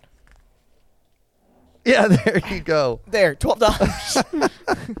 on. Yeah, there you go. There, $12.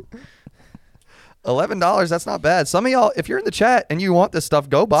 $11. That's not bad. Some of y'all, if you're in the chat and you want this stuff,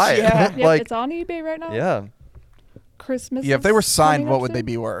 go buy it. Yeah. Yep, like, it's on eBay right now. yeah, Christmas. Yeah, if they were is signed, coming what up would they soon.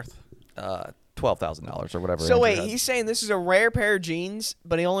 be worth? $12,000 or whatever. So Andrew wait, had. he's saying this is a rare pair of jeans,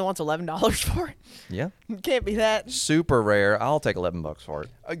 but he only wants $11 for it? Yeah, Can't be that. super rare. I'll take $11 for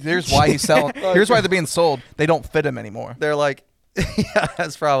it. Here's why he's selling. Here's why they're being sold. They don't fit him anymore. They're like, yeah,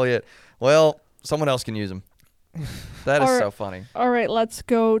 that's probably it. Well, someone else can use them. That is Or- so funny. All right, let's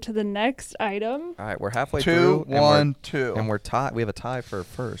go to the next item. All right, we're halfway 2, through. 1, 2. And we're tied. We have a tie for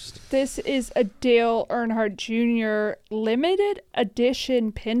first. This is a Dale Earnhardt Jr. limited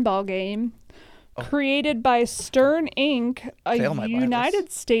edition pinball game created by Stern Inc., a Dale might buy this.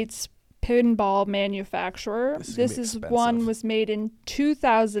 United States pinball manufacturer. This is gonna This be is expensive. one was made in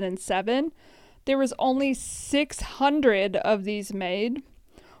 2007. There was only 600 of these made.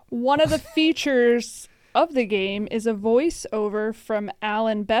 One of the features of the game is a voiceover from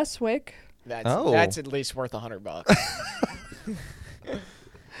Alan Beswick. That's at least worth $100.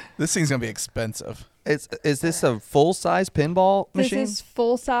 This thing's gonna be expensive. Is this a full size pinball machine? This is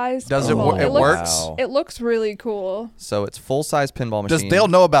full size. Does it pinball. wo- it looks, works? Wow. It looks really cool. So it's full size pinball Does machine. Dale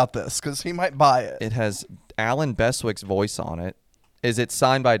know about this? Because he might buy it. It has Alan Beswick's voice on it. Is it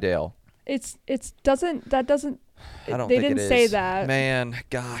signed by Dale? It's doesn't that doesn't. I don't they think didn't it say is. that. Man,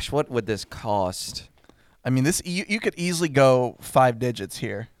 gosh, what would this cost? I mean, this you could easily go 5 digits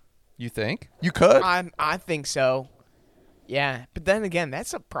here. You think? You could. I think so. Yeah, but then again,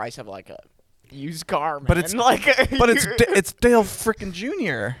 that's the price of like a used car, man. But it's- like, but it's Dale frickin'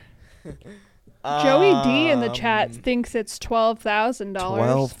 Jr. Joey D in the chat thinks it's $12,000.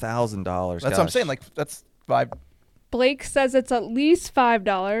 $12,000. That's what I'm saying. Like that's 5. Blake says it's at least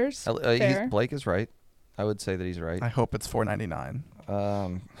 $5. Fair. Blake is right. I would say that he's right. I hope it's $4.99.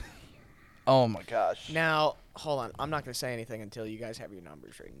 Um, Oh my gosh. Now, hold on. I'm not going to say anything until you guys have your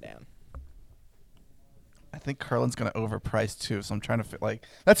numbers written down. I think Carlin's gonna overprice too. So I'm trying to like.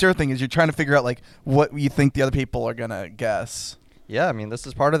 That's the other thing is you're trying to figure out like what you think the other people are gonna guess. yeah, I mean, this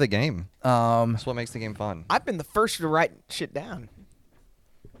is part of the game. Um. That's what makes the game fun. I've been the first to write shit down.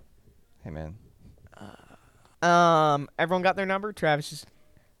 Hey, man. Everyone got their number? Travis is.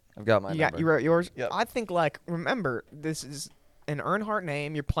 I've got my number. You wrote yours? Yep. I think, like, remember, this is an Earnhardt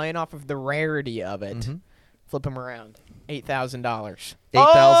name. You're playing off of the rarity of it. Mhm. Flip them around. $8,000.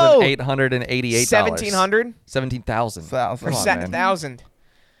 $8,888. 1,700? 17,000. Thousand. Or Come on, man. 7,000.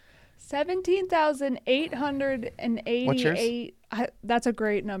 17,888. What's yours? That's a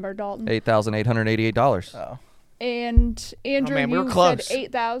great number, Dalton. $8,888. Oh. And Andrew, man, we you were close. said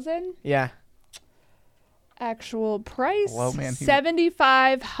 8,000. Yeah. Actual price Whoa, man,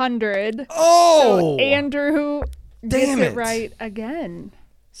 7,500. Oh! So Andrew gets Damn it it. right again.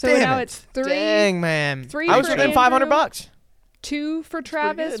 So Damn now it. it's 3, Dang, man. three I was for within $500. Andrew. 2 for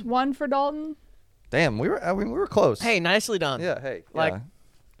Travis, good. 1 for Dalton. Damn, we were close. Hey, nicely done. Yeah, hey. Like- yeah.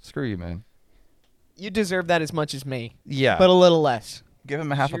 Screw you, man. You deserve that as much as me, Yeah. but a little less. Give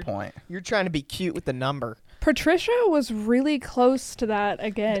him a half a You're- point. You're trying to be cute with the number. Patricia was really close to that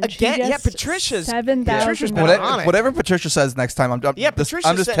again. She Again? Yeah, guessed Patricia's been $7,000. on it. Whatever Patricia says next time, I'm Yeah, this- Patricia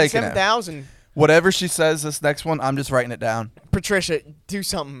I'm just said taking it. 7,000. Whatever she says this next one, I'm just writing it down. Patricia, do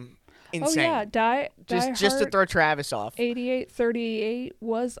something Oh insane. yeah, Die just to Hard throw Travis off. 8838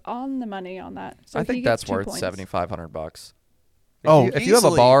 was on the money on that. So I he think gets that's 2 worth points. $7,500. Oh, if you have a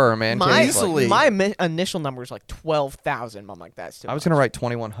easily. bar or a man My, cave, Easily. initial number is like 12,000. I'm like, that's too I was much. gonna write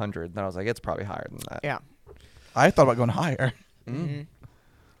 2,100, then I was like, it's probably higher than that. Yeah. I thought about going higher. Mm-hmm.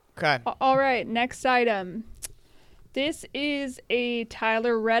 Okay. All right, next item. This is a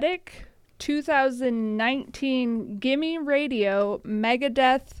Tyler Reddick 2019 Gimme Radio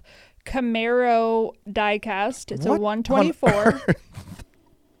Megadeth Camaro diecast. It's What a 124.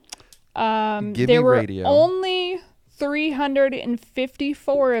 Gimme There were Radio. only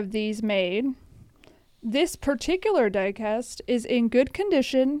 354 of these made. This particular diecast is in good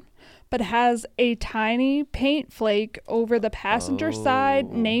condition, but has a tiny paint flake over the passenger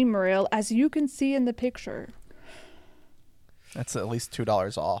side name rail, as you can see in the picture. That's at least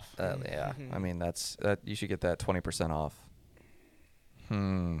 $2 off. Yeah, I mean that. You should get that 20% off.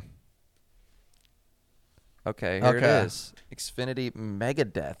 Okay, here it is. Xfinity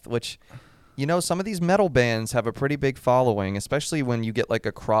Megadeth, which, you know, some of these metal bands have a pretty big following, especially when you get like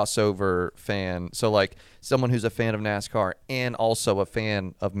a crossover fan. So like someone who's a fan of NASCAR and also a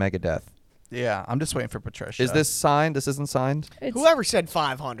fan of Megadeth. Yeah, I'm just waiting for Patricia. Is this signed? This isn't signed? Whoever said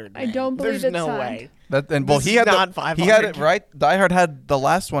 500, I man. don't believe There's it's no signed. way. Well, This he is had not he 500. had it right. Die Hard had the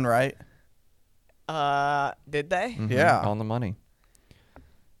last one right. Did they? Mhm, Yeah. on the money.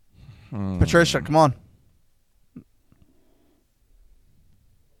 Patricia, come on.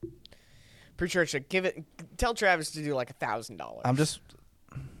 Patricia, tell Travis to do like $1,000. I'm just.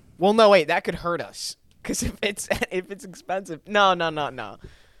 Well, no, wait, that could hurt us. Because if it's expensive, no.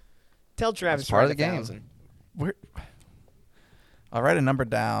 Tell Travis part of write the game. 1,000. I'll write a number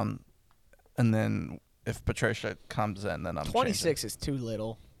down, and then if Patricia comes in, then I'm 26 is too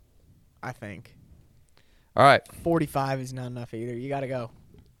little, I think. All right, 45 is not enough either. You got to go.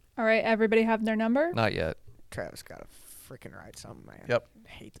 All right, everybody have their number? not yet. Travis got to freaking write something, man. Yep. I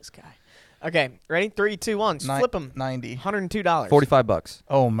hate this guy. Okay, ready? 3, 2, 1. Flip them. 90. $102. $45.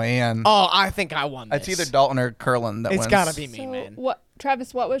 Oh man. Oh, I think I won this. It's either Dalton or Curlin that It's wins. got to be me, So man. what,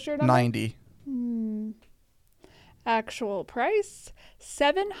 Travis, what was your number? 90. Actual price,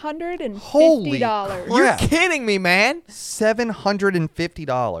 $750. Holy You're kidding me, man.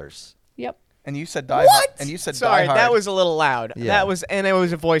 $750. Yep. And you said Die What? Hard. And you said Sorry, Die Hard. that was a little loud. Yeah. And it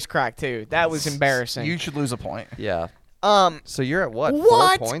was a voice crack too. That was embarrassing. You should lose a point. Yeah. So you're at what?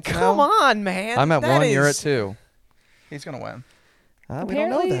 What? 4 points Come now? on, man. I'm at That 1. You're at is- 2. He's gonna win. We don't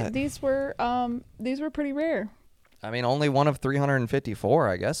Apparently, know that. these were pretty rare. I mean, only one of 354.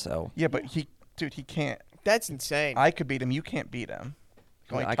 I guess so. Yeah, but he can't. That's insane. I could beat him. You can't beat him.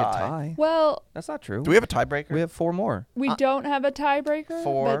 Only I could tie. Well, That's not true. Do we have a tiebreaker? We have 4 more. we don't have a tiebreaker.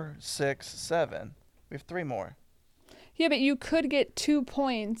 4, 6, 7. We have 3 more. Yeah, but you could get 2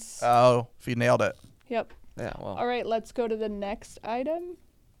 points. Oh, if you nailed it. Yep. Yeah. Well. All right, let's go to the next item.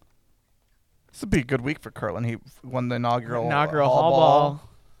 This would be a good week for Curlin. He won the inaugural Hall ball.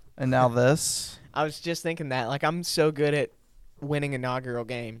 And now this. I was just thinking that. Like, I'm so good at winning inaugural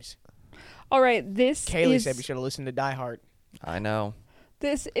games. All right, Kaylee said we should have listened to Die Hard. I know.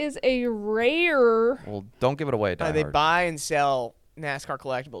 This is a rare. Well, don't give it away, Die They Hard. buy and sell NASCAR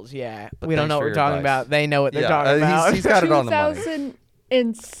collectibles, yeah. But We don't thanks know what for we're your talking advice. about. They know what they're Yeah, talking about. he's got it on the money.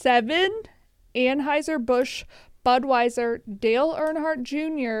 2007 Anheuser-Busch Budweiser Dale Earnhardt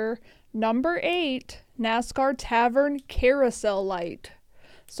Jr. number 8 NASCAR Tavern Carousel Light.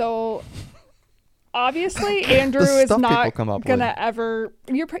 So obviously Andrew is stuff not people come up gonna with. ever.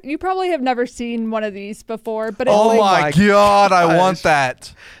 You probably have never seen one of these before, but Oh it's my like, God, I gosh. want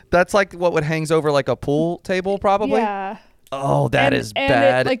that. That's like what hangs over like a pool table, probably. yeah. Oh, that and, is and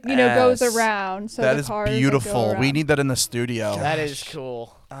bad. it goes around. So That the is cars that go beautiful. We around. need that in the studio. That is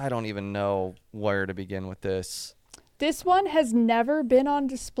cool. I don't even know where to begin with this. This one has never been on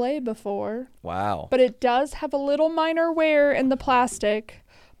display before, Wow. but it does have a little minor wear in the plastic,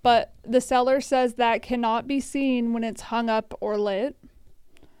 but the seller says that cannot be seen when it's hung up or lit.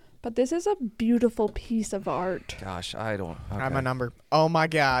 But this is a beautiful piece of art. Gosh, I don't. I have okay. my number. Oh, my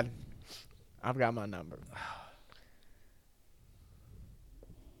God. I've got my number.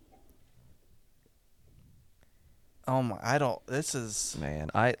 Oh my! I don't. This is. Man,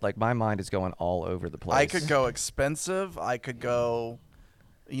 my mind is going all over the place. I could go expensive. I could go,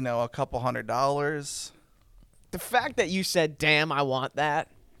 a couple $100. The fact that you said, damn, I want that,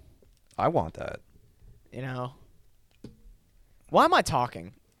 I want that. Why am I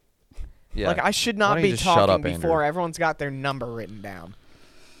talking? Yeah. Like, I should Why not don't you be just shut talking up, Andrew? before everyone's got their number written down.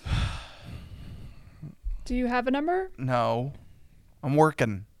 Do you have a number? No, I'm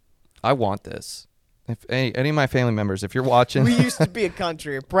working. I want this. If any of my family members, if you're watching, We used to be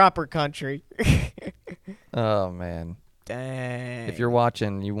a proper country. oh man, Dang. if you're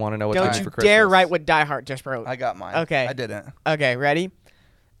watching, you want to know what's Don't coming you for Christmas. dare write what Die Hard just wrote. I got mine. Okay. I didn't. Okay, ready?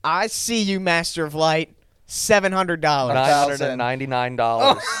 I see you, Master of Light. $700.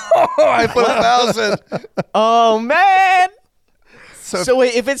 $999. I put 1,000. Oh, man. So, So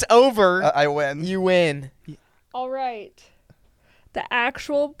wait, if it's over, I win. you win. All right. The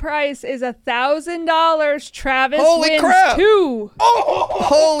actual price is $1,000. Travis Holy wins crap! 2.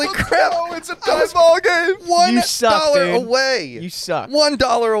 Holy crap! Oh, it's a tie ball game. You suck, $1 dude. away. You suck.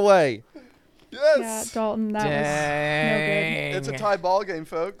 $1 away. Yeah, Yes. Dalton, that Dang. It's a tie ball game,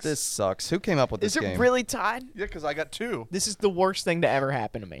 folks. This sucks. Who came up with this Is it game? really tied? Yeah, because I got 2. This is the worst thing to ever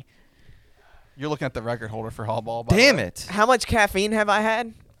happen to me. You're looking at the record holder for Hall Ball. By the Damn way. it! How much caffeine have I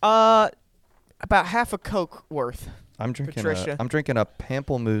had? About half a Coke worth. I'm drinking. Patricia. I'm drinking a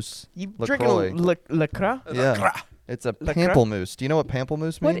pamplemousse. You LaCroix. drinking LaCroix? Yeah, it's a LaCroix? pamplemousse. Do you know what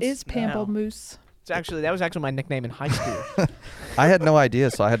pamplemousse means? What is No. pamplemousse? That was actually my nickname in high school. I had no idea,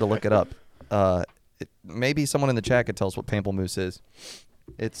 so I had to look it up. Maybe someone in the chat could tell us what pamplemousse is.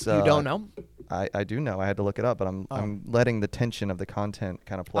 It's You don't know? I do know. I had to look it up, but I'm Oh. I'm letting the tension of the content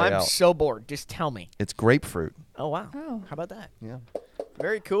kind of play I'm out. so bored. Just tell me. It's grapefruit. Oh wow. Oh. How about that? Yeah.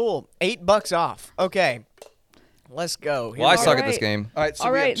 Very cool. $8 off. Okay. Let's go. Here Well, I we go. suck at this Alright. game. All right, so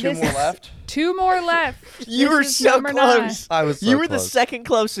All we right, have 2 this more is- left. 2 more left. You This were is so number close. I was. So You were the close. second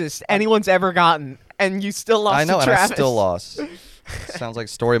closest anyone's ever gotten, and you still lost I know, to and Travis. I still lost. Sounds like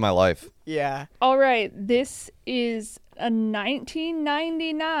the story of my life. Yeah. All right, this is a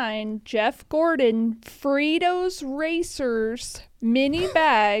 1999 Jeff Gordon Fritos Racers mini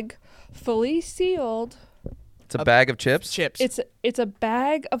bag, fully sealed. It's a bag of chips. Chips. It's a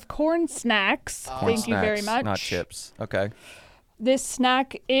bag of corn snacks. Corn Thank you very snacks, much. Not chips. Okay. This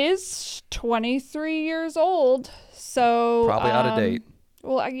snack is 23 years old, so Probably out of date.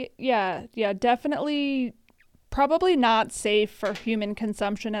 Well, yeah, definitely, probably not safe for human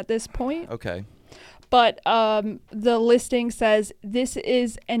consumption at this point. Okay. But the listing says this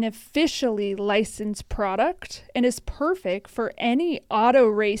is an officially licensed product and is perfect for any auto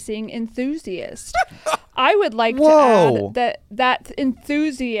racing enthusiast. I would like Whoa. to add that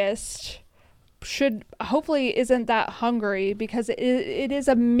enthusiast should hopefully isn't that hungry because it is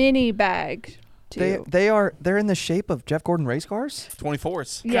a mini bag too. They're in the shape of Jeff Gordon race cars.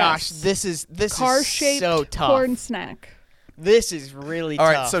 24s. Gosh, Yes. this is Car-shaped so tough. corn snack. This is really All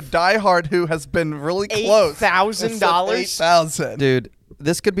tough. right, so Die Hard, who has been really close. $8,000? 8,000. Dude,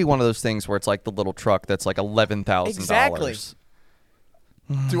 this could be one of those things where it's like the little truck that's like $11,000. Exactly.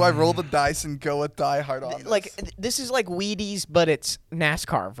 Do I roll the dice and go with Die Hard on this? Like this is like Wheaties, but it's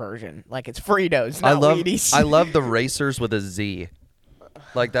NASCAR version. Like it's Fritos, I not love Wheaties. I love the racers with a Z.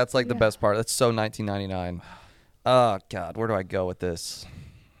 Like that's like the Yeah. best part. That's so 1999. Oh God, where do I go with this?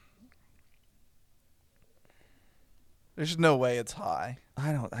 There's no way it's high.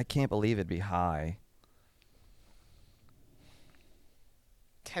 I can't believe it'd be high.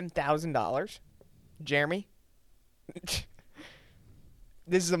 $10,000, Jeremy.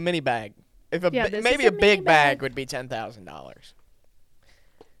 This is a mini bag. If Yeah, this maybe is a a big mini bag bag. would be $10,000.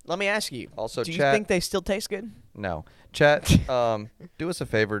 Let me ask you. Also, do you chat- think they still taste good? No. Chat, do us a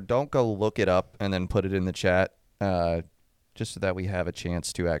favor. Don't go look it up and then put it in the chat, just so that we have a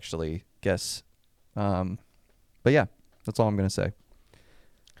chance to actually guess. But yeah, that's all I'm going to say.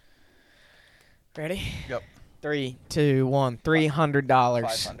 Ready? Yep. 3, 2, 1. $300.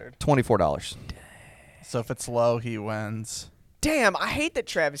 500. $24. So if it's low, he wins. Damn, I hate that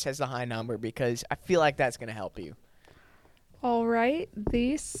Travis has the high number because I feel like that's gonna help you. All right,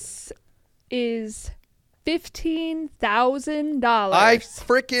 this is $15,000. I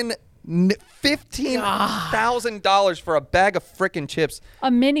freaking $15,000 for a bag of freaking chips.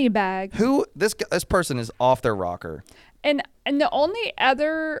 A mini bag. Who this person is off their rocker. And the only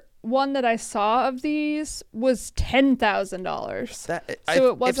other one that I saw of these was $10,000. That So if,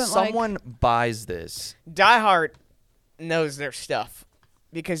 it wasn't if like- someone buys this, Die Hard knows their stuff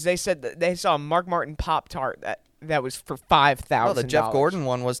because they said that they saw a Mark Martin Pop Tart that was for $5,000. oh, the Jeff Gordon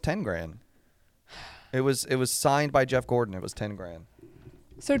one was 10 grand. It was signed by Jeff Gordon. It was 10 grand.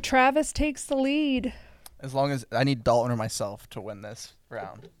 So Travis takes the lead. As long as I need Dalton or myself to win this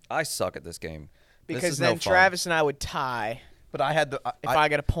round. I suck at this game. This because is then no fun. Travis and I would tie But I had the. if I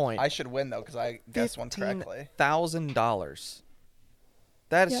get a point. I should win though because I guessed one correctly. $15,000.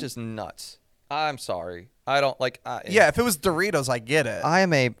 That is Yep. just nuts. I'm sorry. I don't like. Yeah, if it was Doritos, I get it. I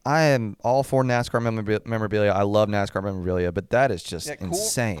am all for NASCAR memorabilia. I love NASCAR memorabilia, but that is just Yeah,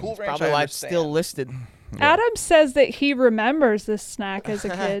 insane. Cool ranch, Probably I why it's still understand. listed. Yeah. Adam says that he remembers this snack as a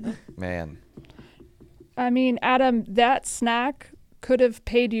kid. Man, I mean, Adam, that snack could have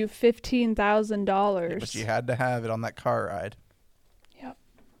paid you $15,000. But you had to have it on that car ride. Yep.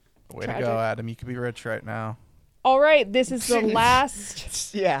 Way Tragic. to go, Adam. You could be rich right now. All right, this is the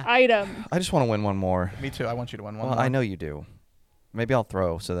last Yeah. item. I just want to win one more. Me too. I want you to win one. Well, more. I know you do. Maybe I'll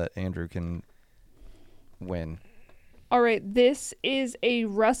throw so that Andrew can win. All right, this is a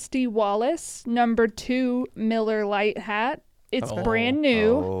Rusty Wallace #2 Miller Lite hat. It's Oh. brand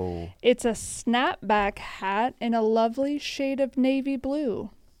new. Oh. It's a snapback hat in a lovely shade of navy blue.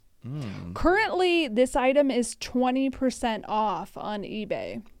 Mm. Currently, this item is 20% off on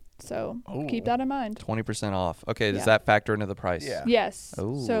eBay. So keep Oh. that in mind. 20% off. Okay, does Yeah. that factor into the price? Yeah. Yes.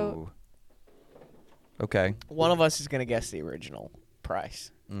 Oh. So Okay. One of us is gonna guess the original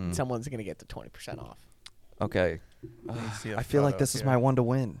price. Someone's gonna get the 20% off. Okay. see a I feel like photo this is here. my one to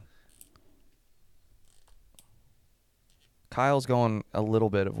win. Kyle's going a little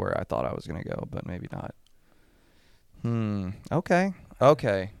bit of where I thought I was going to go, but maybe not. Okay.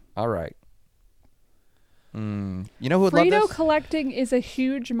 All right. You know who would love Frito this? collecting is a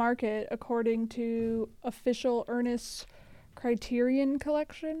huge market according to official Ernest Criterion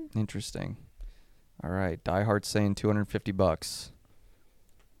collection. Interesting. All right. Die Hard's saying $250.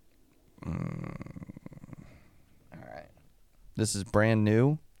 All right. This is brand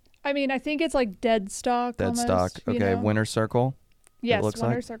new. I mean, I think it's like dead stock. Dead almost, stock. you Okay. know? Winter Circle. Yes, looks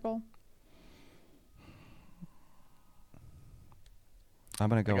Winter like. Circle. I'm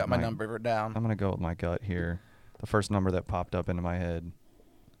going to go I with got my number written down. I'm going to go with my gut here. The first number that popped up into my head.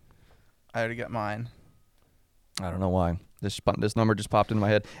 I already got mine. I don't know why. This number just popped into my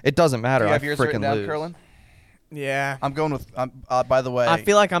head. It doesn't matter. Do you have I yours freaking written down, lose. Curlin? Yeah. I'm going with. By the way, I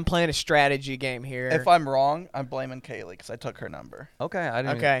feel like I'm playing a strategy game here. if I'm wrong, I'm blaming Kaylee because I took her number. Okay. I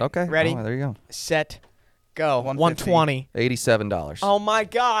didn't Okay, Even, okay. ready? Oh, there you go. Set, go. 150. 120. $87. Oh my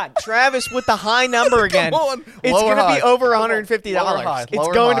God, Travis with the high number again. Come on. It's Lower gonna high. be over Come on. $150. Lower high. It's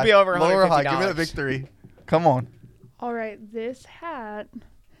Lower going high. to be over $150. Lower high. Give me the victory. Come on. All right, this hat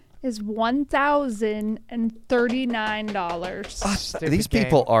is $1,039. These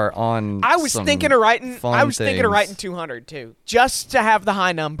people are on. I was some thinking of writing. fun I was thinking of things. writing 200 too, just to have the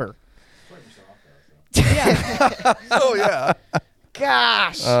high number. 20% off Yeah. Oh yeah.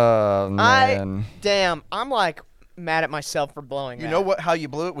 Gosh. Oh man. Damn. I'm like mad at myself for blowing. You that. know what? How you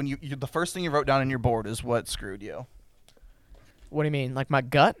blew it when you the first thing you wrote down in your board is what screwed you. What do you mean? Like my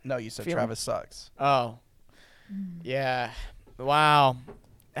gut? No, you said Feeling- Travis sucks. Oh. Yeah. Wow.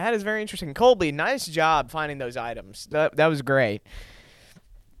 That is very interesting. Colby, nice job finding those items. That was great.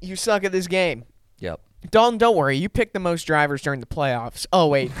 You suck at this game. Yep. Dalton, don't worry. You picked the most drivers during the playoffs. Oh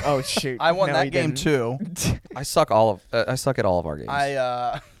wait. Oh shoot. I won No, that he game didn't. too. I suck at all of our games.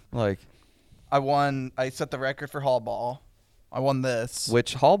 I like won. I set the record for Hall Ball. I won this.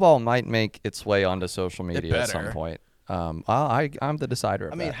 which Hall Ball might make its way onto social media at some better. point. I'm the decider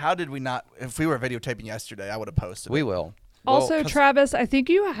of I mean, that. how did we not? If we were videotaping yesterday, I would have posted. We it. will. Also, Well, 'cause- Travis, I think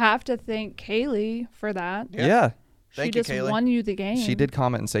you have to thank Kaylee for that. Yeah. Thank she you, just Kaylee. won you the game. She did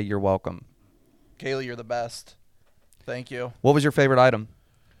comment and say you're welcome. Kaylee, you're the best. Thank you. What was your favorite item?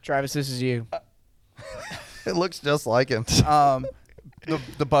 Travis, this is you. It looks just like him. The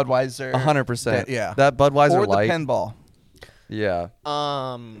Budweiser. 100%. Yeah. That Budweiser Or the light. pinball. Yeah.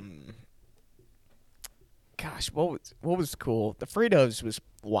 Gosh, what was cool? The Fritos was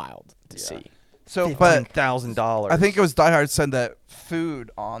wild to Yeah. see. So, but $15,000. I think it was Die Hard said that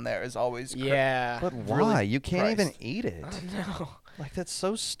food on there is always Yeah. But really why? You can't even priced. eat it. No. Like that's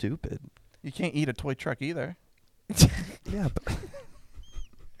so stupid. You can't eat a toy truck either. Yeah. But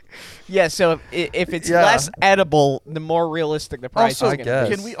Yeah, so if it's Yeah. less edible, the more realistic the price Also, is I going guess. to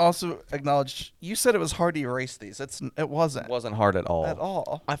be. Can we also acknowledge you said it was hard to erase these? It wasn't it wasn't hard at all. at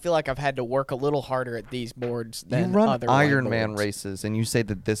all. I feel like I've had to work a little harder at these boards You than run other Iron whiteboards. Man races and you say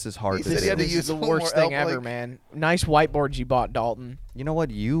that this is hard He to said do. he had to This use is the one worst more thing ever, like- man. Nice whiteboards you bought, Dalton. You know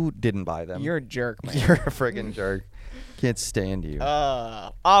what? You didn't buy them. You're a jerk, man. You're a friggin' jerk. Can't stand you.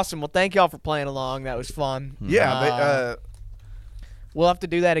 Awesome. Well, thank y'all for playing along. That was fun. Yeah, We'll have to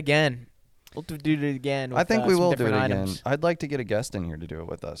do that again. We'll have to do it again. With, I think we some will do it different again. items. I'd like to get a guest in here to do it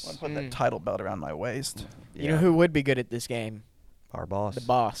with I'll us. put that title belt around my waist. You know who would be good at this game? Our boss. The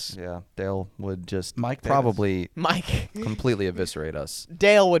boss. Yeah, Dale would just Mike Davis. probably Mike. completely eviscerate us.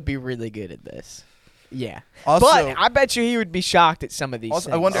 Dale would be really good at this. Yeah. Also, but I bet you he would be shocked at some of these also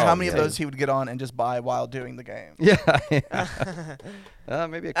I things. wonder how Oh, many of yeah. those he would get on and just buy while doing the game. Yeah.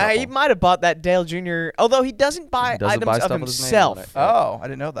 Maybe a couple. He might have bought that Dale Jr., although he doesn't buy He doesn't items buy of stuff with his name on himself. it. Oh, I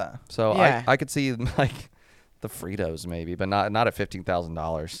didn't know that. So Yeah. I could see like the Fritos maybe, but not at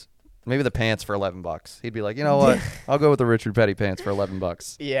 $15,000. Maybe the pants for $11. He'd be like, you know what? I'll go with the Richard Petty pants for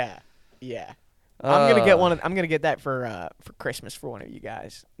 $11. Yeah. Yeah. I'm gonna get one. I'm gonna get that for Christmas for one of you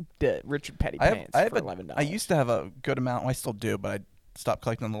guys. The Richard Petty pants for $11. I used to have a good amount. I still do, but I stopped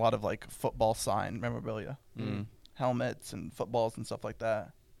collecting a lot of like football sign memorabilia, helmets and footballs and stuff like that.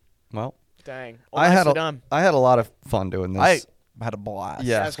 Well, Dang. I had nicely done. I had a lot of fun doing this. I had a blast.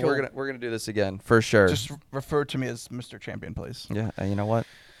 yeah, That's so cool. we're gonna do this again for sure. Just refer to me as Mr. Champion, please. yeah, and you know what?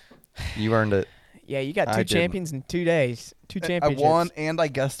 You earned it. Yeah, you got I two didn't. champions in 2 days. Two I championships. won and I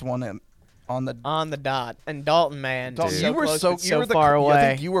guessed one on the. On the dot. And Dalton, man. Dalton, so you were close, so but you so were the far I away.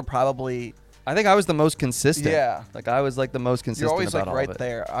 think you were probably. I think I was the most consistent. Yeah. Like I was like the most consistent You're always about like all right of it.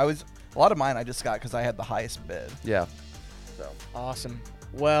 there. I was a lot of mine. I just got because I had the highest bid. Yeah. So. Awesome.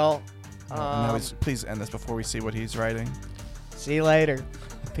 Well, Now please end this before we see what he's writing. see you later.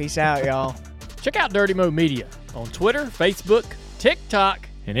 Peace out, y'all. Check out Dirty Mo Media on Twitter, Facebook, TikTok,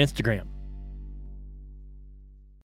 and Instagram.